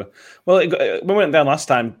 absolutely. Well, when we went down last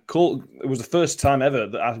time, it was the first time ever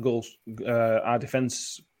that our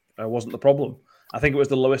defence wasn't the problem. I think it was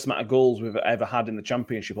the lowest amount of goals we've ever had in the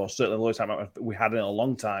Championship, or certainly the lowest amount we had in a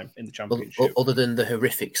long time in the Championship. Other than the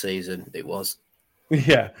horrific season, it was.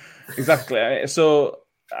 Yeah, exactly. So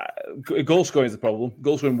goal scoring is the problem.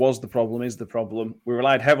 Goal scoring was the problem, is the problem. We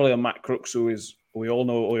relied heavily on Matt Crooks, who is, we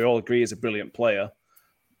all agree, is a brilliant player,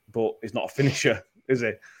 but he's not a finisher, is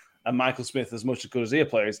he? And Michael Smith, as much as good as he a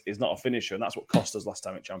player, is not a finisher, and that's what cost us last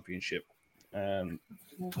time at Championship. I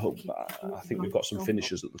think we've got some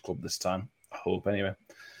finishers at the club this time. I hope, anyway.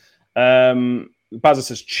 Bazza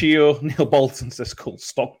says Chio. Neil Bolton says Cole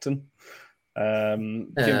Stockton.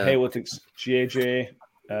 Jim Hayward thinks JJ.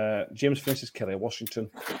 James Finney says Kelly Washington.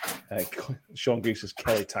 Sean Greaves says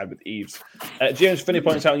Kelly tied with Eves. James Finney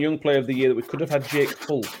points out Young Player of the Year that we could have had Jake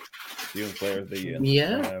Hull, Young Player of the Year.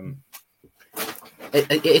 Yeah.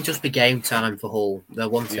 It'd just be game time for Hull.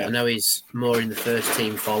 I know he's more in the first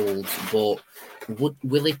team fold, but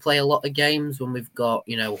will he play a lot of games when we've got,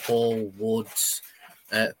 Hall, Woods,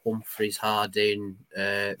 Humphreys, Harding,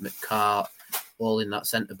 McCart, all in that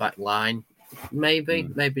centre-back line? Maybe,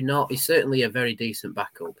 maybe not. He's certainly a very decent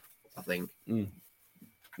backup, I think.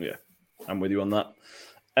 Yeah, I'm with you on that.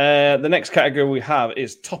 The next category we have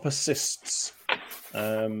is top assists.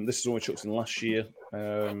 This is one we chucked in last year.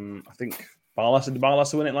 I think Barlaser, did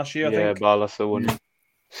Barlaser win it last year? Yeah, Barlaser won it.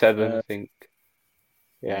 7, I think.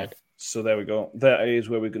 Yeah. So there we go. That is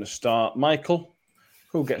where we're going to start. Michael,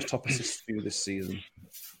 who gets top assists for you this season?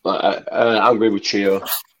 I agree with Chio.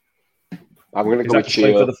 I'm going to go with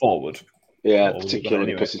Chio. For the forward? Yeah,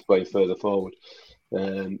 particularly because he's playing further forward.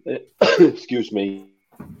 Excuse me.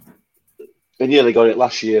 He nearly got it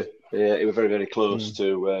last year. He was very, very close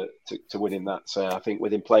to winning that. So I think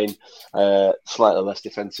with him playing slightly less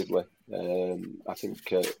defensively, I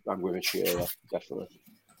think I'm going with Chio, definitely.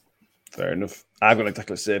 Fair enough. I've gone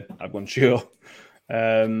exactly the same. I've gone Chio.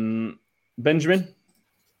 Benjamin?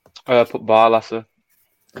 I put Barlaser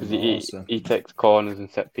because he takes corners and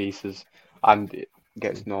set pieces and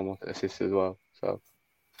gets normal assists as well. So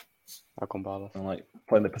I've gone Barlaser. I like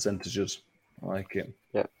playing the percentages. I like it.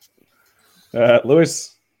 Yeah.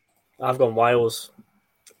 Lewis? I've gone Wiles.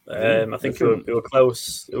 I think we were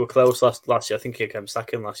close. We were close last year. I think he came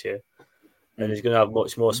second last year, and he's going to have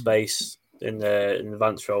much more space in the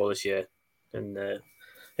advanced role this year in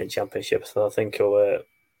Championship. So I think he'll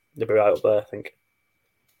be right up there. I think.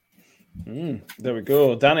 There we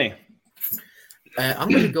go, Danny. I'm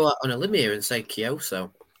going to go out on a limb here and say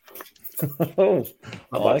Kioso.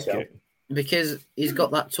 I like it. Because he's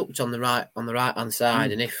got that touch on the right hand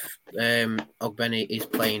side, and if Ogbeni is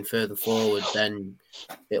playing further forward, then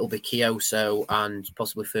it'll be Kioso and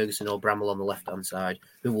possibly Ferguson or Bramall on the left hand side,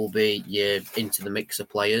 who will be your into the mixer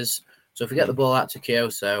players. So if we get the ball out to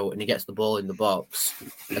Kioso and he gets the ball in the box,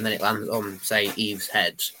 and then it lands on, say, Eve's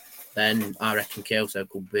head, then I reckon Kioso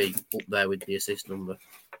could be up there with the assist number.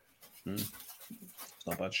 It's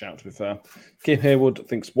not a bad shout, to be fair. Kim Haywood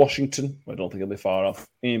thinks Washington. I don't think he'll be far off.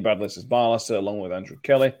 Ian Bradley says Barlaser, along with Andrew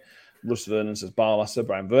Kelly. Russ Vernon says Barlaser.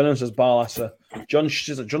 Brian Vernon says Barlaser. John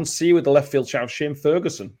C with the left field shout, Shane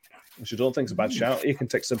Ferguson, which I don't think is a bad shout. He can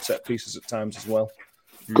take some set pieces at times as well.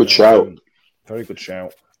 Good shout. Very good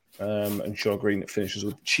shout. And Shaw Green finishes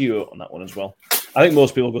with Chio on that one as well. I think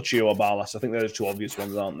most people go Chio or Barlaser. I think they're the two obvious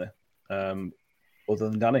ones, aren't they? Other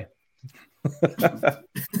than Danny.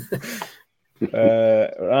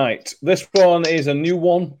 Right. This one is a new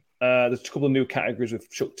one. There's a couple of new categories we've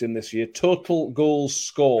chucked in this year. Total goals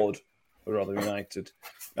scored for Rotherham United.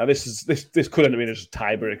 Now, this could end up being just a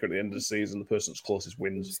tiebreaker at the end of the season. The person that's closest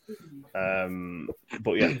wins.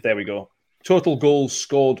 But yeah, there we go. Total goals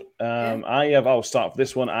scored. I'll start for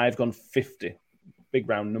this one. I've gone 50. Big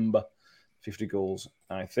round number. 50 goals,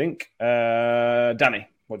 I think. Danny,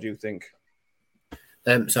 what do you think?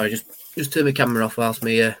 Sorry, just turn my camera off whilst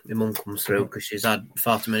my mum comes through, because she's had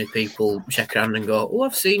far too many people check around and go, "Oh,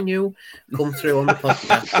 I've seen you come through on the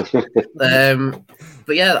podcast."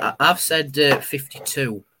 But yeah, I've said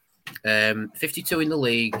 52. 52 in the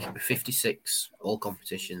league, 56 all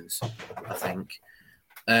competitions, I think.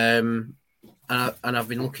 And I've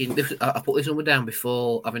been looking. I put this number down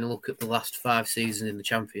before having a look at the last 5 seasons in the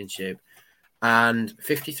Championship, and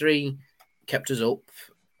 53 kept us up.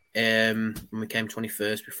 When we came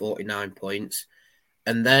 21st with 49 points,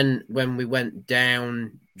 and then when we went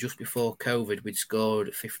down just before COVID, we'd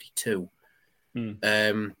scored 52.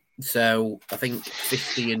 So I think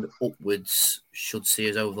 50 and upwards should see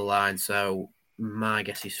us over the line. So my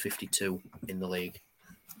guess is 52 in the league.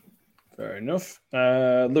 Fair enough.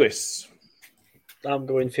 Lewis. I'm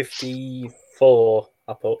going 54.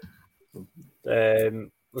 I put. I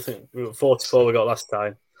think 44 we got last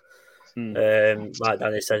time. Like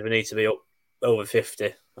Danny said, we need to be up over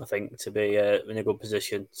 50, I think, to be in a good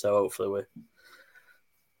position. So hopefully we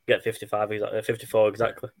get 54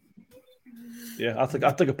 exactly. Yeah, I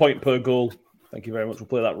think a point per goal. Thank you very much. We'll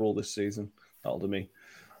play that role this season. That'll do me.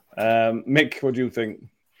 Mick, what do you think?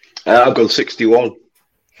 I've gone 61.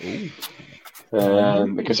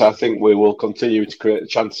 Because I think we will continue to create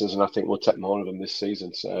chances, and I think we'll take more of them this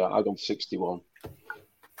season. So I've gone 61.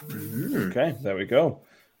 Okay, there we go.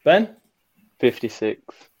 Ben? 56.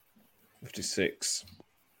 56.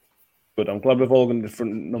 But I'm glad we've all gone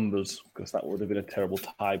different numbers, because that would have been a terrible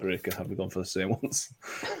tiebreaker had we gone for the same ones.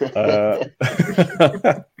 In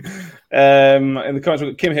the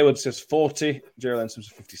comments, Kim Hayward says 40, Gerald Ensom says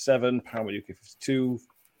 57, Paramount UK 52,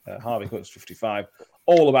 Harvey Coates 55.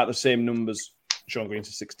 All about the same numbers. Sean Green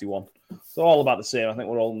to 61. So all about the same. I think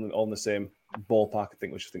we're all in the same ballpark, I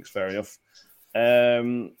think, which I think is fair enough.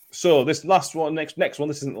 So this last one, next one,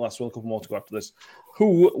 this isn't the last one, a couple more to go after this.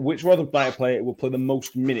 Which Rotherham United player will play the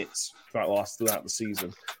most minutes throughout the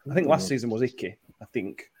season? I think last season was Icky. I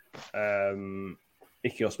think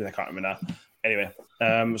Icky or Smith, I can't remember now. Anyway,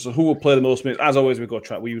 so who will play the most minutes? As always,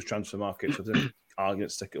 we use transfer market, so there's an argument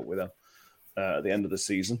to stick up with them at the end of the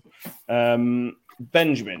season.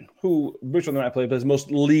 Benjamin, which one might play plays the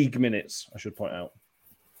most league minutes? I should point out.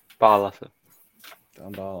 Barlasser.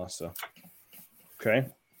 Dan Barlasser. Okay.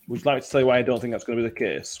 Would you like to tell you why I don't think that's going to be the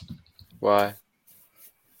case? Why?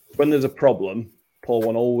 When there's a problem, Paul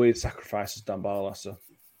One always sacrifices Dan Barlasser.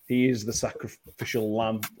 He is the sacrificial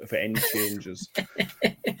lamb for any changes.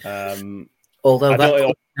 Although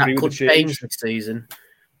that could change this season.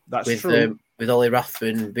 That's true. With Ollie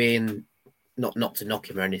Rathbun being, not to knock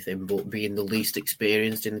him or anything, but being the least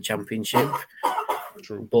experienced in the Championship.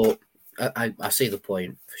 True. But I see the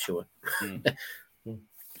point, for sure. You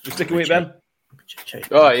sticking with it, Ben?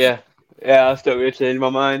 Oh, yeah. Yeah, I'll still going to change my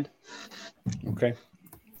mind. Okay.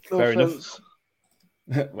 Fair enough.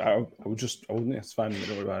 I wouldn't. It's fine. Don't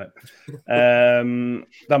worry about it. Dan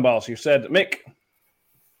Barlas, you said, Mick.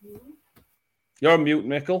 You're on mute,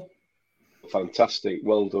 Mickle. Fantastic.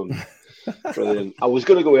 Well done. Brilliant. I was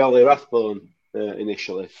going to go with Ollie Rathbone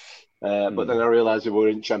initially, but then I realised we were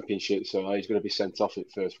in Championship, so he's going to be sent off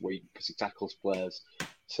it first week because he tackles players.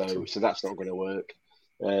 So that's not going to work.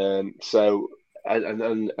 And I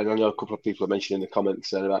know a couple of people are mentioning in the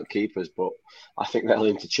comments about keepers, but I think they'll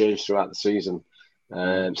interchange throughout the season.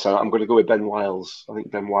 So I'm going to go with Ben Wiles. I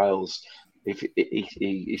think Ben Wiles, if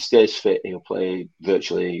he stays fit, he'll play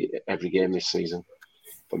virtually every game this season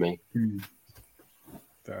for me.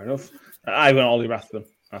 Fair enough. I went Ollie Rathbun.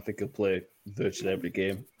 I think he'll play virtually every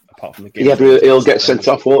game, apart from the game. Yeah, but he'll get sent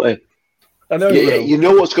off, won't he? I know. You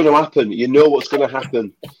know what's going to happen. You know what's going to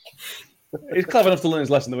happen. He's clever enough to learn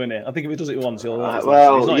his lesson, though, isn't he? I think if he does it once, he'll learn.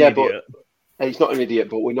 He's not an idiot,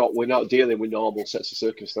 but we're not dealing with normal sets of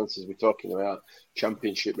circumstances. We're talking about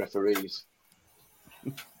Championship referees.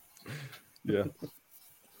 Yeah,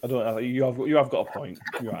 I don't know. You have got a point.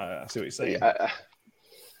 I see what you're saying.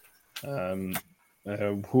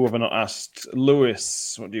 Who have I not asked?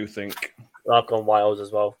 Lewis, what do you think? I've gone Wiles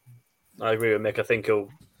as well. I agree with Mick. I think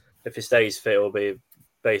if he stays fit, he'll be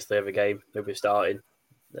basically every game. He'll be starting.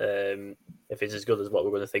 If he's as good as what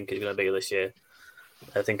we're going to think he's going to be this year,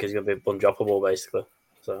 I think he's going to be undroppable, basically.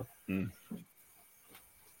 So, good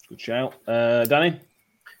shout, Danny.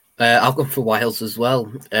 I've gone for Wiles as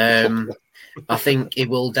well. I think it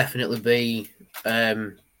will definitely be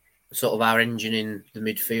sort of our engine in the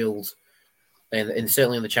midfield, and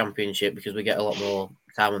certainly in the Championship, because we get a lot more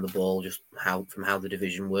time on the ball just from how the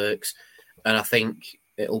division works. And I think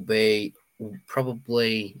it'll be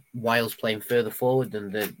probably Wiles playing further forward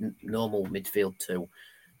than the normal midfield too.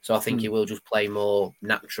 So I think he will just play more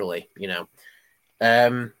naturally,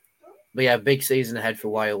 But yeah, big season ahead for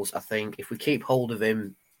Wiles. I think if we keep hold of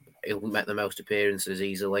him, he'll make the most appearances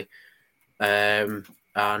easily. And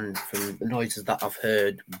from the noises that I've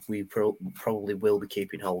heard, we probably will be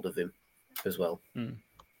keeping hold of him as well.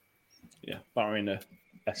 Yeah, barring a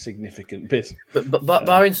significant bit. But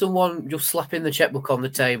barring someone just slapping the checkbook on the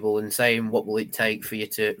table and saying, "What will it take for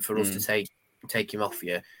us to take him off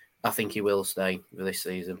you?" I think he will stay for this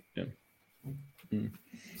season. Yeah.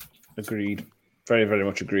 Agreed. Very, very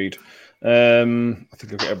much agreed. I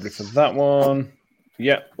think I've got everybody for that one.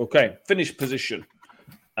 Yeah. Okay. Finished position.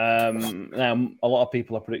 Now, a lot of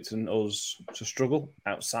people are predicting us to struggle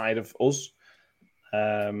outside of us.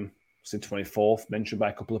 Since 24th, mentioned by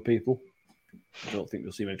a couple of people. I don't think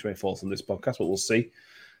we'll see many 24th on this podcast, but we'll see.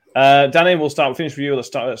 Danny, we'll finish with you. Let's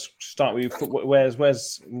start with you.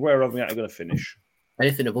 Where are we going to finish?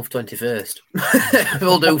 Anything above 21st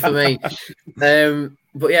will do for me.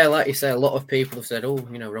 But yeah, like you say, a lot of people have said, "Oh,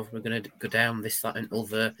 you know, Rotherham are going to go down this, that, and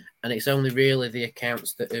other," and it's only really the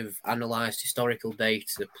accounts that have analysed historical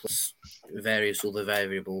data plus various other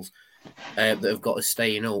variables that have got us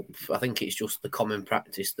staying up. I think it's just the common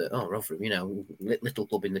practice that Rotherham, you know, little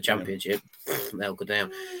club in the Championship, they'll go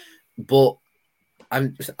down. But I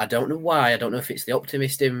don't know why. I don't know if it's the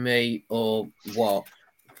optimist in me or what.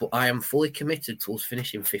 But I am fully committed to us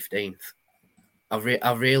finishing 15th. I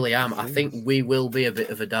really am. I think we will be a bit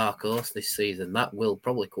of a dark horse this season. That will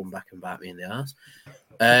probably come back and bite me in the arse.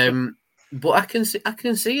 But I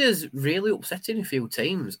can see us really upsetting a few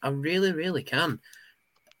teams. I really, really can.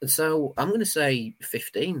 And so I'm going to say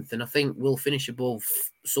 15th, and I think we'll finish above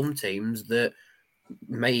some teams that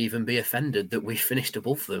may even be offended that we finished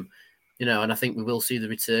above them. You know, and I think we will see the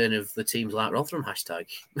return of the teams like Rotherham #.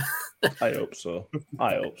 I hope so.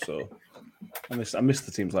 I miss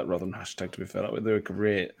the teams like Rotherham #, to be fair. They were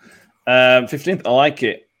great. 15th, I like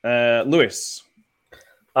it. Lewis?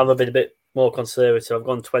 I've been a bit more conservative. I've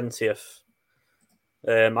gone 20th.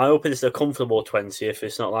 I hope it's a comfortable 20th.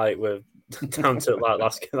 It's not like we're down to like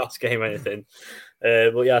last game or anything.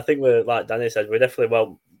 But yeah, I think we're, like Danny said, we're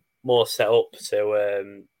definitely more set up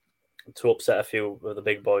to upset a few of the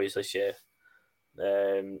big boys this year.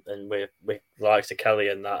 And we like to Kelly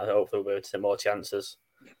and that. Hopefully we'll be able to take more chances.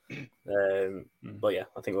 But yeah,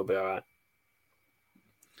 I think we'll be all right.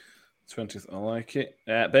 20th, I like it.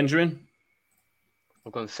 Benjamin?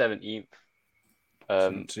 I've gone 17th.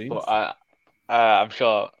 17th. But I'm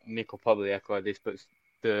sure Mick will probably echo this, but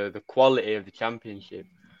the quality of the Championship,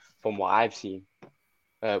 from what I've seen,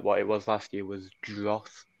 what it was last year was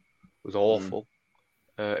dross. It was awful.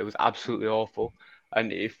 It was absolutely awful.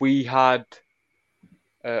 And if we had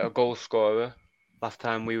a goal scorer last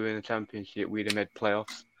time we were in the Championship, we'd have made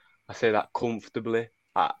playoffs. I say that comfortably,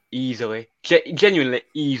 easily, genuinely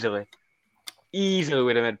easily. Easily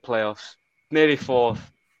we'd have made playoffs. Maybe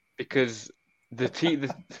fourth, because the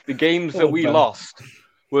games that we lost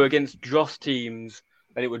were against dross teams,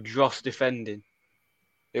 and it was dross defending.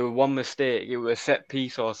 It was one mistake. It was a set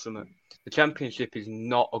piece or something. The Championship is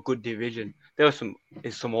not a good division. There's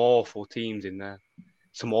some awful teams in there.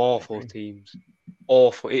 Some awful teams.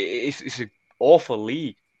 Awful. It's an awful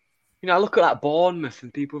league. You know, I look at that Bournemouth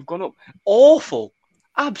and people have gone up. Awful.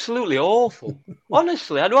 Absolutely awful.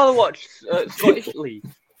 Honestly, I'd rather watch Scottish League.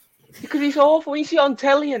 Because it's awful. You see it on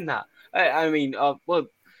telly and that. I mean, well,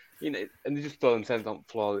 you know, and they just throw themselves on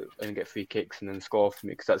the floor and get free kicks and then score for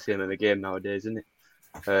me, because that's the end of the game nowadays, isn't it?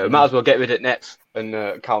 Might as well get rid of nets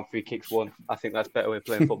and count free kicks won. I think that's a better way of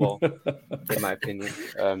playing football, in my opinion.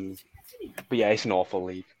 But yeah, it's an awful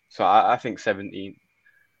league. So I think 17th,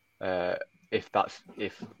 if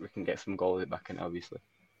we can get some goals back in, obviously.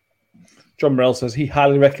 John Morell says he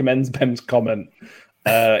highly recommends Ben's comment.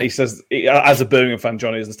 He says, as a Birmingham fan,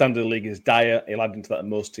 Johnny, the standard of the league is dire. He'll add into that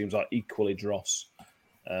most teams are equally dross.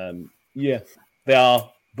 Yeah, they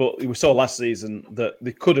are. But we saw last season that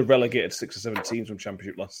they could have relegated 6 or 7 teams from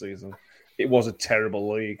Championship last season. It was a terrible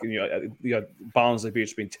league. And you had Barnsley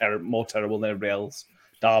Beach being more terrible than everybody else.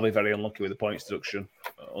 Derby very unlucky with the points deduction.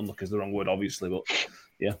 Unlucky is the wrong word, obviously, but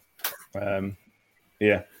yeah.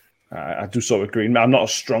 I do sort of agree. I'm not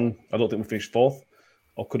as strong. I don't think we finished 4th,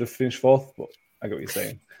 or could have finished 4th, but I get what you're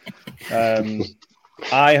saying.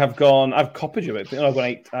 I've copied you a bit. I've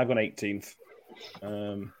gone 18th.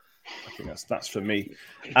 I think that's for me.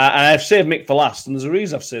 And I've saved Mick for last, and there's a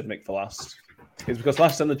reason I've saved Mick for last. It's because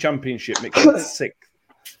last time in the Championship, Mick was 6th.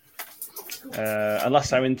 And last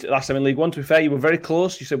time in League One, to be fair, you were very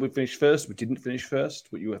close. You said we'd finish first. We didn't finish first,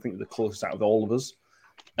 but you were, I think, the closest out of all of us.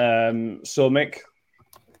 So, Mick,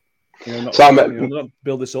 not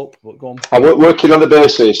build this up, but go on. I'm working on the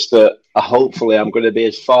basis that hopefully I'm going to be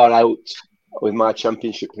as far out with my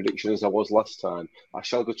Championship prediction as I was last time. I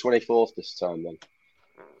shall go 24th this time then.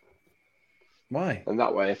 Why? And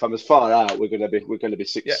that way, if I'm as far out, we're going to be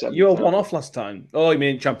 6, 7. You were one off last time. Oh, you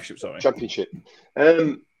mean Championship? Sorry, Championship.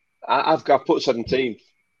 I've put 17th.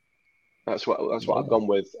 That's what I've gone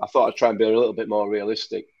with. I thought I'd try and be a little bit more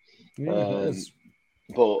realistic. Yeah,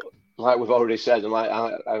 but like we've already said, and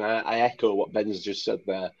I echo what Ben's just said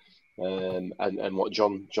there, and what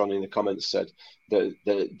John in the comments said.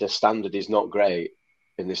 The standard is not great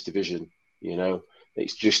in this division. You know,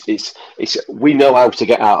 it's we know how to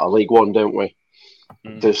get out of League One, don't we?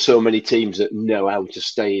 There's so many teams that know how to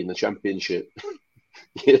stay in the Championship.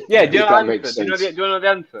 Yeah, do you know the answer? Do you know the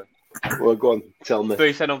answer? Well, go on, tell me.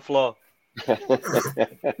 3 cent on floor.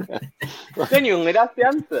 Genuinely, that's the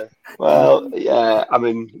answer. Well, yeah. I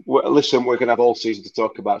mean, listen, we're going to have all season to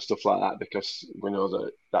talk about stuff like that because we know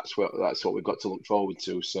that that's what we've got to look forward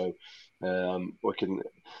to. So we can.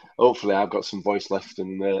 Hopefully, I've got some voice left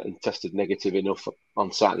and tested negative enough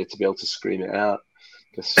on Saturday to be able to scream it out.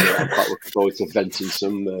 Because I'm quite looking forward to venting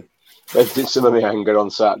some of my anger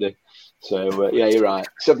on Saturday. So yeah, you're right.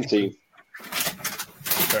 17th.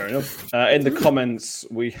 Fair enough. In the comments,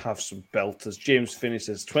 we have some belters. James Finney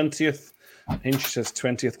says 20th. Hinch says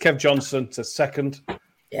 20th. Kev Johnson says 2nd.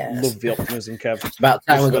 Yes. Love the optimism, Kev. It's about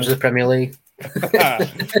time we got to the Premier League.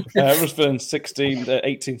 Rusfern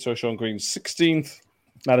 18th. Sorry, Sean Green 16th.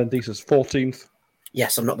 Madden D says 14th.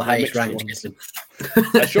 Yes, I'm not the highest ranked.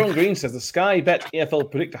 Sean Green says the Sky Bet EFL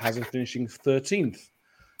predictor has him finishing 13th.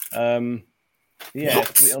 Yeah,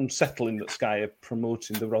 it's a bit unsettling that Sky are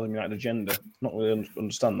promoting the Rotherham United agenda. Not really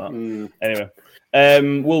understand that. Anyway,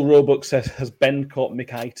 Will Roebuck says, has Ben caught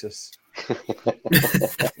Mick-itis?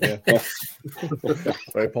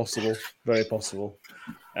 Very possible. Very possible.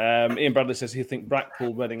 Ian Bradley says he thinks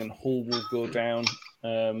Blackpool, Reading and Hull will go down.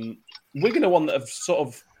 Wigan are one that have sort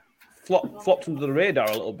of flopped under the radar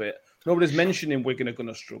a little bit. Nobody's mentioning Wigan are going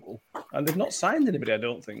to struggle. And they've not signed anybody, I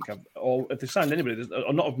don't think. Or if they've signed anybody,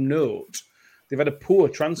 or not of note. They've had a poor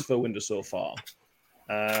transfer window so far.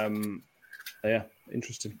 Yeah,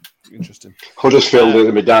 interesting. Huddersfield are going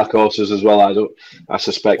to be dark horses as well. I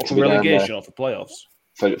suspect for relegation or for playoffs.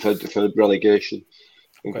 For relegation,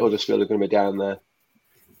 I think Huddersfield are going to be down there.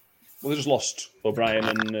 Well, they just lost O'Brien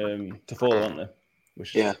and Toffolo, aren't they?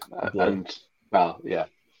 Which is and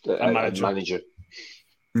manager.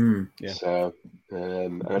 Yeah. So,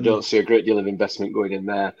 and I don't see a great deal of investment going in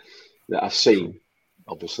there that I've seen.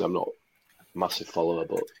 Obviously, I'm not a massive follower,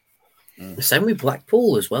 but the same with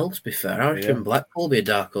Blackpool as well. To be fair, I reckon Blackpool will be a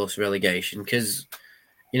dark horse relegation because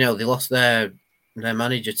they lost their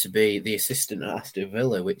manager to be the assistant at Aston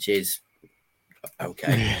Villa, which is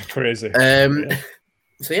okay, crazy.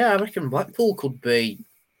 So yeah, I reckon Blackpool could be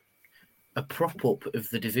a prop up of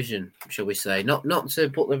the division, shall we say? Not to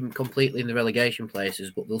put them completely in the relegation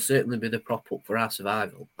places, but they'll certainly be the prop up for our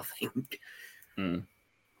survival, I think.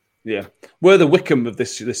 Yeah, we're the Wickham of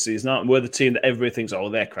this season, aren't we? We're the team that everybody thinks, oh,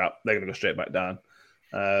 they're crap, they're going to go straight back down.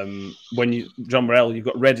 When John Morrell, you've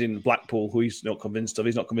got Reading, Blackpool, who he's not convinced of.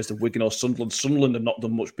 He's not convinced of Wigan or Sunderland. Sunderland have not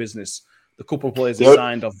done much business. The couple of players they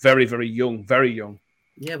signed are very, very young, very young.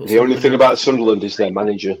 Yeah, but the only thing about Sunderland is their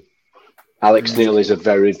manager. Alex Neil is a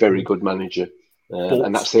very, very good manager,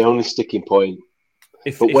 and that's the only sticking point.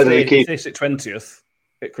 If they sit 20th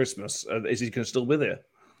at Christmas, is he going to still be there?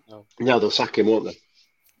 No, they'll sack him, won't they?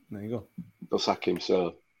 There you go. They'll sack him.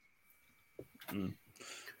 So,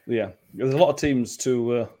 yeah, there's a lot of teams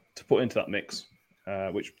to put into that mix,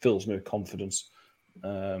 which fills me with confidence.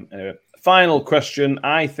 Anyway, final question.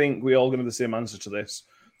 I think we all going to have the same answer to this.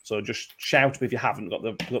 So just shout if you haven't got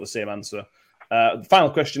the same answer. The final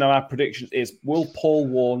question of our predictions is: will Paul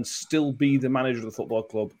Warne still be the manager of the football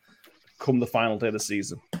club come the final day of the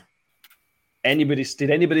season? Did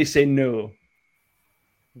anybody say no?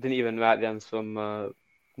 Didn't even write the answer on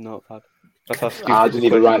notepad. That's how stupid I didn't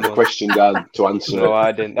even write the question down to answer. No,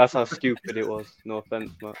 I didn't. That's how stupid it was. No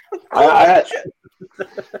offense, Matt.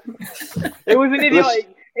 It was an idiot.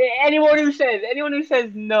 Anyone who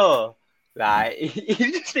says no. Right, he's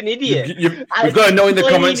just an idiot. We've got a no in the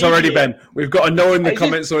comments already, Ben. We've got a no in the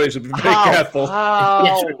comments already, so be very careful.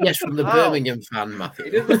 Yes, from the Birmingham fan, Matthew.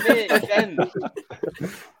 It doesn't make sense.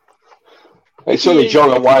 It's only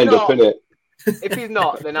John and wind up, isn't it? If he's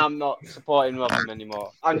not, then I'm not supporting Rotherham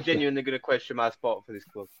anymore. I'm genuinely going to question my support for this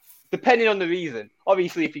club, depending on the reason.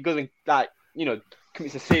 Obviously, if he doesn't,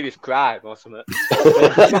 commits a serious crime or something,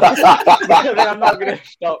 then I'm not going to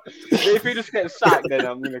stop. But if he just gets sacked, then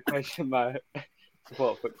I'm going to question my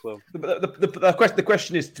support for the club. The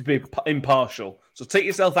question is to be impartial. So take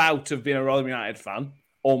yourself out of being a Rotherham United fan,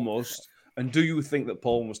 almost, and do you think that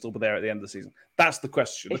Paul will still be there at the end of the season? That's the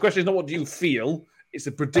question. The question is not what do you feel, it's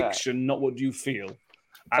a prediction, not what do you feel.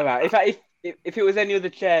 All right. If it was any other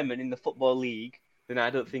chairman in the Football League, then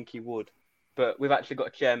I don't think he would. But we've actually got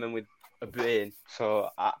a chairman with a brain,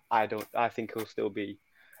 so I think he'll still be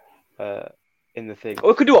in the thing. Or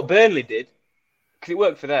we could do what Burnley did, because it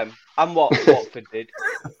worked for them, and what Watford did.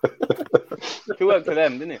 It worked for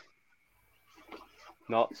them, didn't it?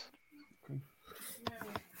 Not.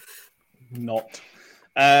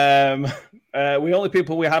 The only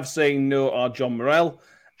people we have saying no are John Morrell,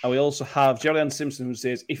 and we also have Gerry-Ann Simpson, who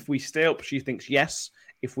says if we stay up, she thinks yes.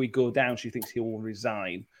 If we go down, she thinks he will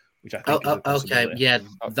resign. Which I think is a possibility. Okay, yeah,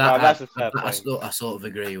 I sort of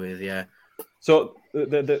agree with. Yeah, So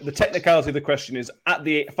the technicality of the question is, at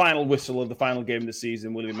the final whistle of the final game of the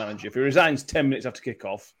season, will he be manager? If he resigns 10 minutes after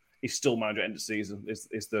kick-off, he's still manager at the end of the season,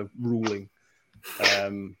 is the ruling.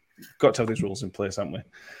 Got to have these rules in place, haven't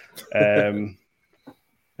we?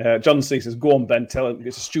 John C says, go on, Ben, tell him.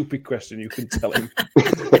 It's a stupid question, you can tell him.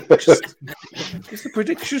 It's the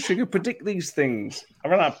predictions. You can predict these things. I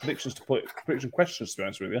ran out of prediction questions, to be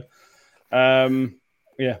honest with you.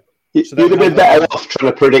 Yeah. So you'd have been better off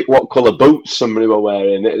trying to predict what colour boots somebody were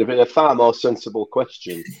wearing. It'd have been a far more sensible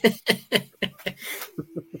question.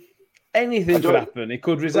 Anything could happen. He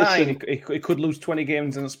could resign. He could lose 20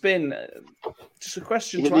 games in a spin. Just a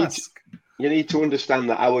question to ask. You need to understand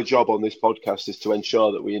that our job on this podcast is to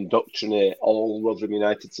ensure that we indoctrinate all Rotherham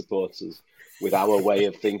United supporters with our way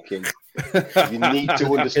of thinking. You need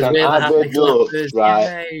to understand. I've made notes,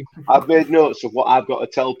 right? I've made notes of what I've got to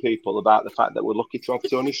tell people about the fact that we're lucky to have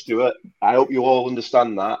Tony Stewart. I hope you all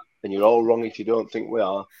understand that, and you're all wrong if you don't think we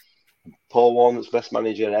are. Paul Warnock's best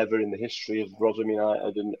manager ever in the history of Rotherham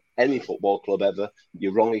United and any football club ever.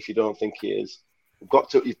 You're wrong if you don't think he is. You've got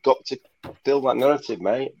to build that narrative,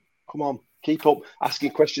 mate. Come on, keep up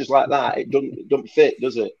asking questions like that. It don't fit,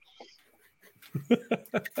 does it?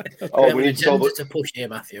 Oh, we need to push here,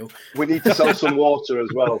 Matthew. We need to sell some water as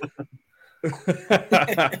well.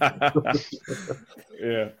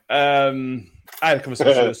 Yeah. I had a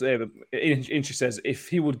conversation with today. Inchy says if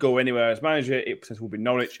he would go anywhere as manager, it potentially would be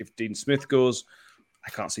Norwich. If Dean Smith goes,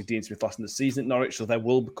 I can't see Dean Smith lasting the season at Norwich, so there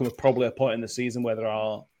will become probably a point in the season where there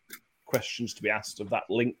are questions to be asked of that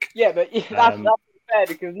link. Yeah, but that's fair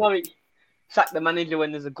because Norwich sack the manager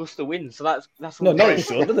when there's a gust of wind, so that's no Norwich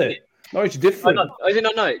don't, do they? Norwich are different. Is it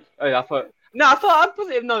not Norwich? Oh, I thought I'm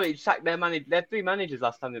positive Norwich sacked their manager. They had 3 managers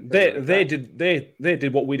last time. They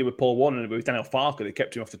did what we did with Paul Warner and with Daniel Farker. They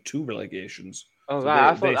kept him after 2 relegations. Oh so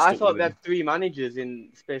right, I thought they had 3 managers in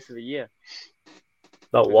the space of a year.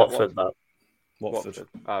 Not Watford, that. Watford.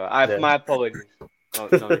 All right, my apologies. Oh,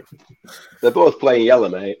 they're both playing yellow,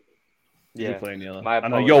 mate. Yeah, you're playing yellow. I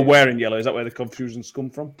know you're wearing yellow. Is that where the confusion's come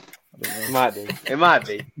from? I don't know. It might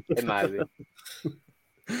be.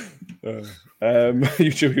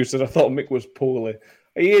 YouTube said, I thought Mick was poorly.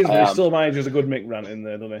 He is, but he still manages a good Mick rant in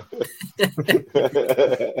there, doesn't he?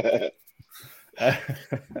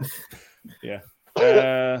 Yeah.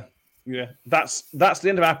 Yeah. That's the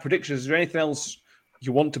end of our predictions. Is there anything else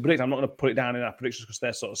you want to predict? I'm not going to put it down in our predictions because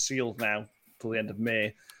they're sort of sealed now till the end of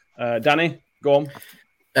May. Danny, go on.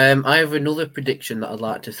 I have another prediction that I'd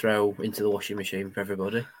like to throw into the washing machine for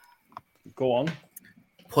everybody. Go on.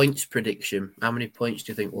 Points prediction. How many points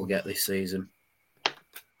do you think we'll get this season?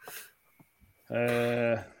 What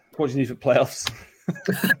do you need for playoffs?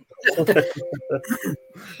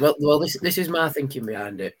 well, this is my thinking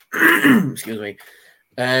behind it. Excuse me.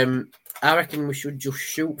 I reckon we should just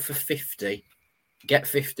shoot for 50, get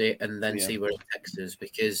 50, and then see where it takes us.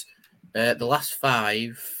 Because the last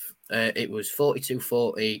 5, it was 42,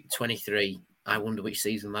 40, 23. I wonder which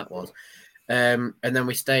season that was. And then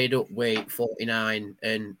we stayed up with 49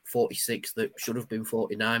 and 46 that should have been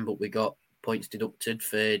 49, but we got points deducted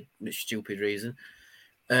for a stupid reason.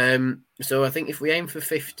 So I think if we aim for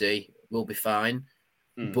 50, we'll be fine.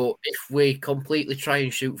 But if we completely try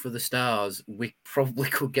and shoot for the stars, we probably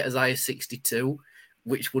could get as high as 62,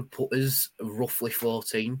 which would put us roughly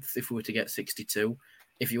 14th if we were to get 62,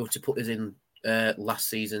 if you were to put us in last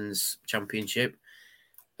season's championship.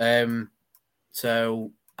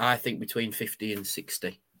 So I think between 50 and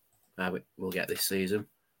 60 we'll get this season.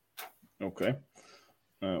 Okay.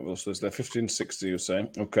 Well, so it's there 50 and 60, you're saying.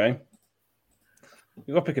 Okay.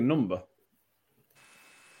 You've got to pick a number.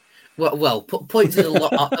 Well, points is a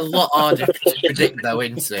lot harder to predict, though,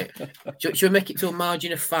 isn't it? Should we make it to a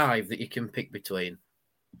margin of 5 that you can pick between?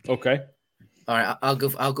 Okay. All right,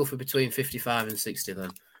 I'll go for between 55 and 60 then.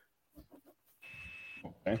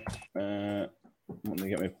 Okay. Let me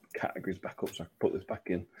get my categories back up so I can put this back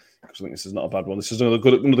in because I think this is not a bad one. This is another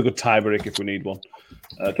good tie-break if we need one.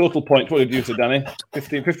 Total points. What did you do, Danny?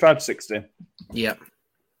 55 to 60. Yeah.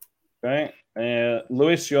 Okay.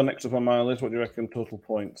 Lewis, you're next up on my list. What do you reckon total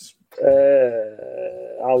points?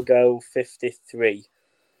 I'll go 53.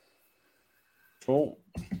 Cool.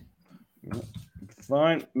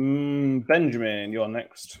 Fine. Benjamin, you're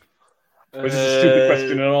next. This is a stupid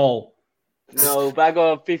question at all. No, but I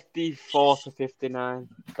go 54 to 59.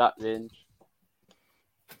 That range.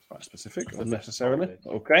 Quite specific, unnecessarily.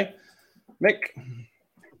 Okay. Mick?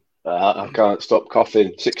 I can't stop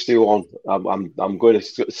coughing. 61. I'm going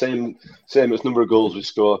to same as number of goals we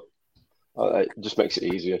score. It just makes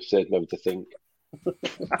it easier. Saves me to think.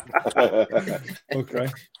 Okay.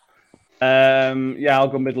 Yeah, I'll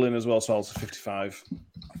go middling as well. So I'll say 55.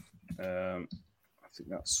 I think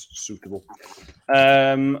that's suitable.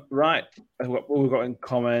 Right. What we've got in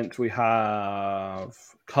comment, we have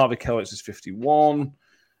Carvey Kellogg is 51.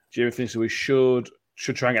 Jeremy finished, we should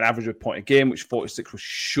try and get an average of a point a game, which 46 we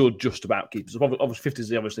should just about keep. So obviously 50 is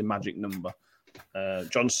the obviously magic number.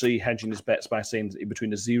 John C. hedging his bets by saying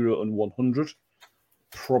between a 0 and 100.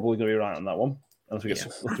 Probably going to be right on that one. Unless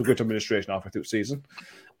we go to administration halfway through the season.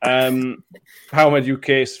 How Med UK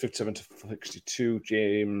is 57 to 62.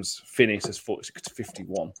 James Finney says 46 to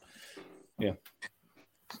 51. Yeah.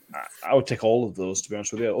 I would take all of those, to be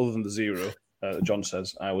honest with you, other than the 0 that John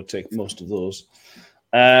says. I would take most of those.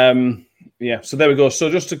 So there we go. So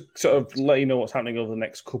just to sort of let you know what's happening over the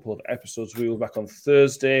next couple of episodes, we will be back on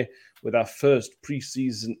Thursday with our first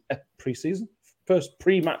first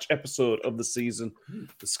pre-match episode of the season.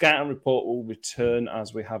 The Scouting Report will return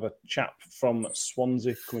as we have a chap from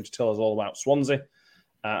Swansea coming to tell us all about Swansea.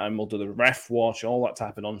 And we'll do the ref watch, all that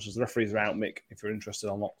type of nonsense. The referees are out, Mick. If you're interested,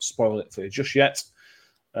 I'll not spoil it for you just yet.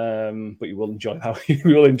 But you will enjoy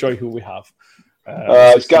who we have.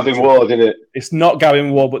 It's Gavin Ward, isn't it? It's not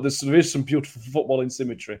Gavin Ward, but there is some beautiful footballing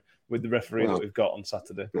symmetry with the referee that we've got on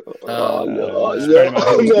Saturday. No. At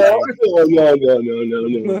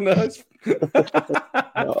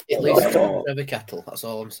least it's not Trevor Kettle, that's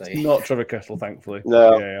all I'm saying. Not Trevor Kettle, thankfully.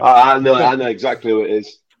 No, yeah. I know exactly who it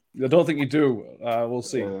is. I don't think you do. We'll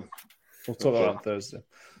see. We'll talk about it on Thursday.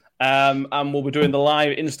 And we'll be doing the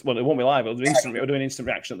live well, it won't be live, it'll be instant. We're doing instant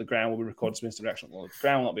reaction at the ground. We'll be recording some instant reaction at the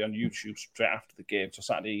ground. That'll be on YouTube straight after the game, so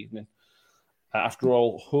Saturday evening. After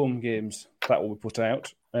all home games, that will be put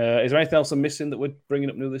out. Is there anything else I'm missing that we're bringing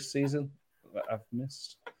up new this season that I've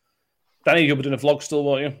missed? Danny, you'll be doing a vlog still,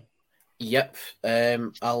 won't you? Yep.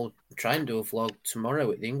 I'll try and do a vlog tomorrow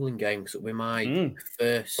at the England game because it'll be my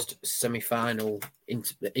first semi-final,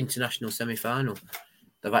 international semi-final.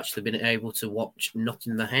 I've actually been able to watch not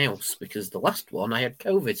in the house because the last one I had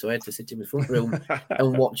COVID, so I had to sit in the front room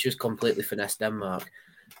and watch us completely finesse Denmark.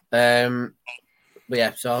 But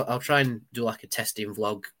yeah, so I'll try and do like a testing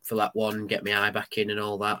vlog for that one, get my eye back in and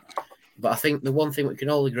all that. But I think the one thing we can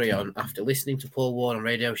all agree on, after listening to Paul Ward on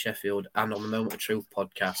Radio Sheffield and on the Moment of Truth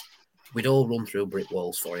podcast, we'd all run through brick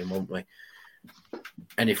walls for him, wouldn't we?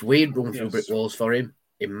 And if we'd run through brick walls for him,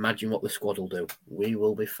 imagine what the squad will do. We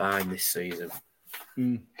will be fine this season.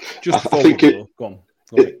 Just I think in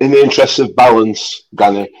the interest of balance,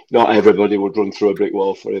 Danny, not everybody would run through a brick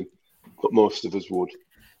wall for him, but most of us would.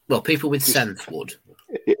 Well, people with sense would.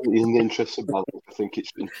 In the interest of balance, I think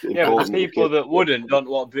it's important. Yeah, but the people that wouldn't don't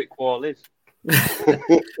know what a brick wall is.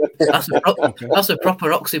 That's a proper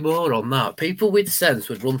oxymoron, that. People with sense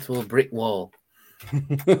would run through a brick wall.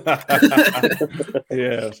 Yeah,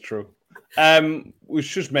 that's true. We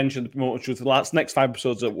should just mention the Moment of Truth. The next 5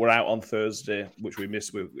 episodes that were out on Thursday, which we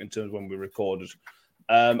missed in terms of when we recorded.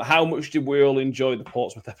 How much did we all enjoy the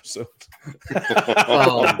Portsmouth episode?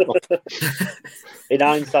 In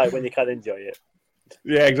hindsight, when you can enjoy it.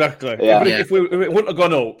 Yeah, exactly. Yeah. If it wouldn't have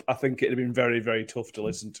gone up, I think it'd have been very, very tough to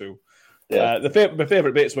listen to. Yeah. My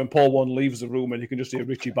favourite bit is when Paul Warne leaves the room and you can just hear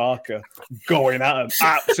Richie Barker going at him,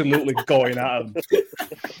 absolutely going at him.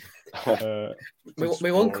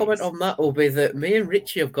 My one comment on that will be that me and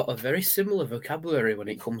Richie have got a very similar vocabulary when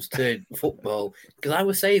it comes to football, because I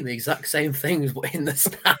was saying the exact same things but in the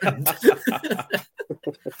stand.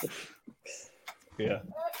 Yeah,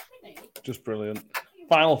 just brilliant.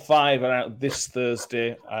 Final 5 are out this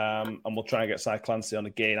Thursday, and we'll try and get Cy Clancy on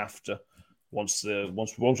again after. Once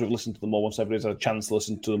we've listened to them all, once everybody's had a chance to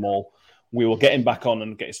listen to them all, we will get him back on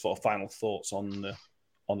and get his sort of final thoughts on the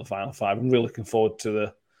final 5. I'm really looking forward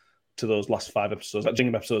to those last 5 episodes. That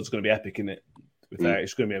Jingham episode is going to be epic, isn't it?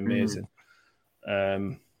 It's going to be amazing.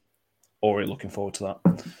 Already looking forward to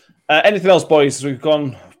that. Anything else, boys? We've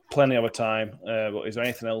gone plenty of time. But is there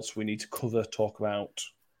anything else we need to cover, talk about?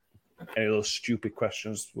 Any of those stupid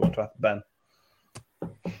questions we want to ask Ben?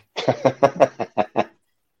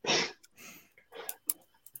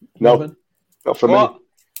 No, not for me.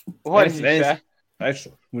 What did you say? I just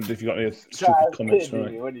wondered if you got any stupid comments.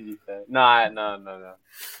 Right? What did you say? No.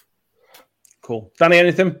 Cool. Danny,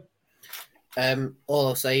 anything? All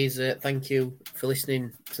I'll say is thank you for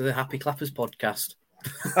listening to the Happy Clappers podcast.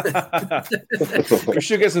 We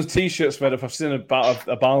should get some T-shirts made up. I've seen about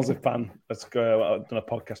a Barnsley fan that's done a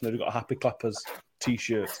podcast and they've got a Happy Clappers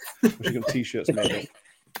T-shirt. We should get T-shirts made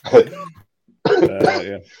up.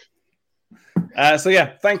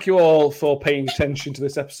 Thank you all for paying attention to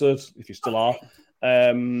this episode, if you still are.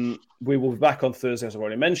 We will be back on Thursday, as I've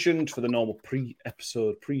already mentioned, for the normal pre-game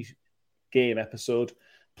episode.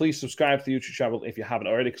 Please subscribe to the YouTube channel if you haven't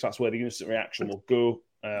already, because that's where the instant reaction will go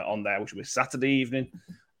on there, which will be Saturday evening.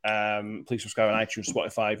 Please subscribe on iTunes,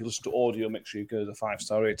 Spotify. If you listen to audio, make sure you go to the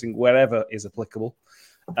 5-star rating wherever is applicable.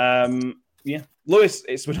 Yeah, Lewis,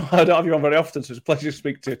 I don't have you on very often, so it's a pleasure to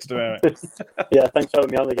speak to you today. Yeah, thanks for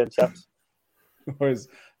having me on again, chaps. No worries.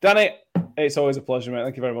 Danny, it's always a pleasure, mate.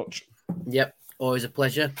 Thank you very much. Yep, always a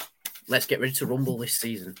pleasure. Let's get ready to rumble this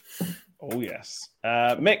season. Oh, yes.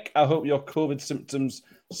 Mick, I hope your COVID symptoms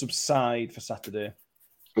subside for Saturday.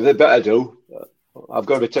 They better do. I've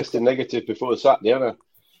got to be tested negative before Saturday, haven't I?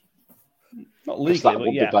 Not legally, that but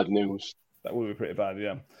would yeah. be bad news. That would be pretty bad,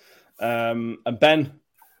 yeah. And Ben,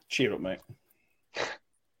 cheer up, mate.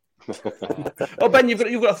 Oh, Ben,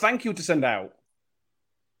 you've got a thank you to send out.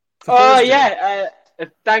 Oh, yeah. A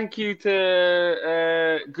thank you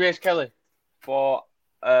to Grace Kelly for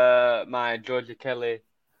my Georgia Kelly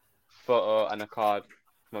photo and a card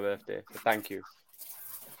for my birthday. So thank you.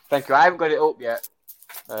 Thank you. I haven't got it up yet,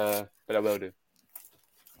 but I will do.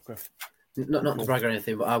 Okay. Not to brag or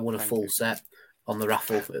anything, but I won a full set on the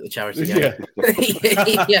raffle at the charity game.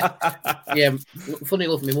 Yeah. Funny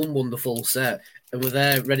enough, my mum won the full set, and we're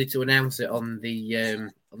there ready to announce it on the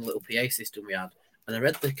little PA system we had. And I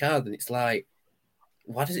read the card, and it's like,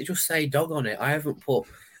 why does it just say dog on it? I haven't put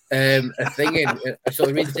a thing in. So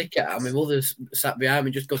I read the ticket, and my mother sat behind me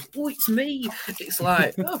and just goes, "Oh, it's me!" It's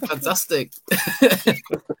like, oh, fantastic.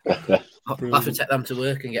 I'll have to take them to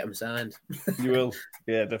work and get them signed. You will,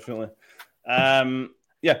 yeah, definitely.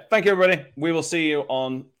 Yeah, thank you, everybody. We will see you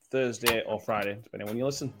on Thursday or Friday, depending on when you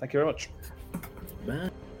listen. Thank you very much.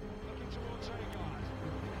 Bye.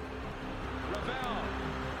 Ravel,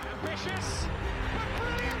 ambitious, but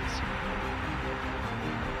brilliant.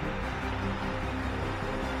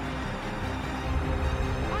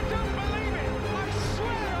 I don't believe it. I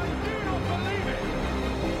swear I do not believe it.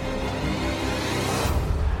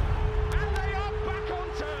 And they are back on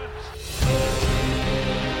terms.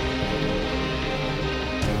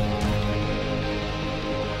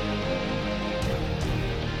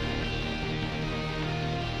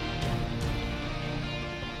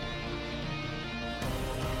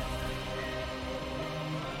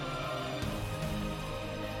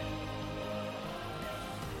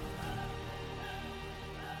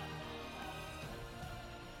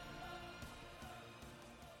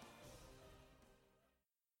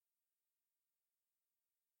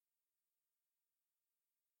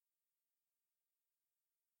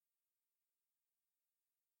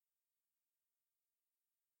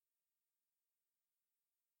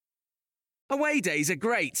 Away days are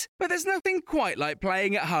great, but there's nothing quite like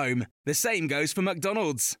playing at home. The same goes for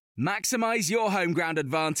McDonald's. Maximise your home ground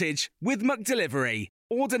advantage with McDelivery.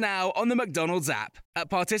 Order now on the McDonald's app. At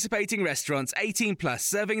participating restaurants, 18 plus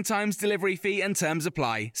serving times, delivery fee and terms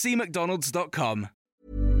apply. See mcdonalds.com.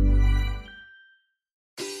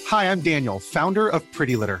 Hi, I'm Daniel, founder of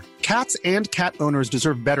Pretty Litter. Cats and cat owners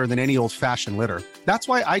deserve better than any old-fashioned litter. That's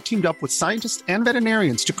why I teamed up with scientists and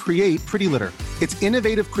veterinarians to create Pretty Litter. Its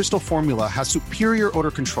innovative crystal formula has superior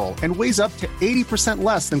odor control and weighs up to 80%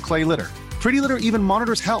 less than clay litter. Pretty Litter even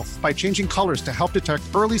monitors health by changing colors to help detect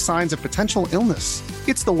early signs of potential illness.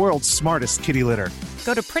 It's the world's smartest kitty litter.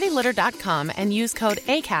 Go to prettylitter.com and use code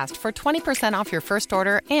ACAST for 20% off your first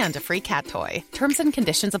order and a free cat toy. Terms and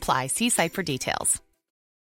conditions apply. See site for details.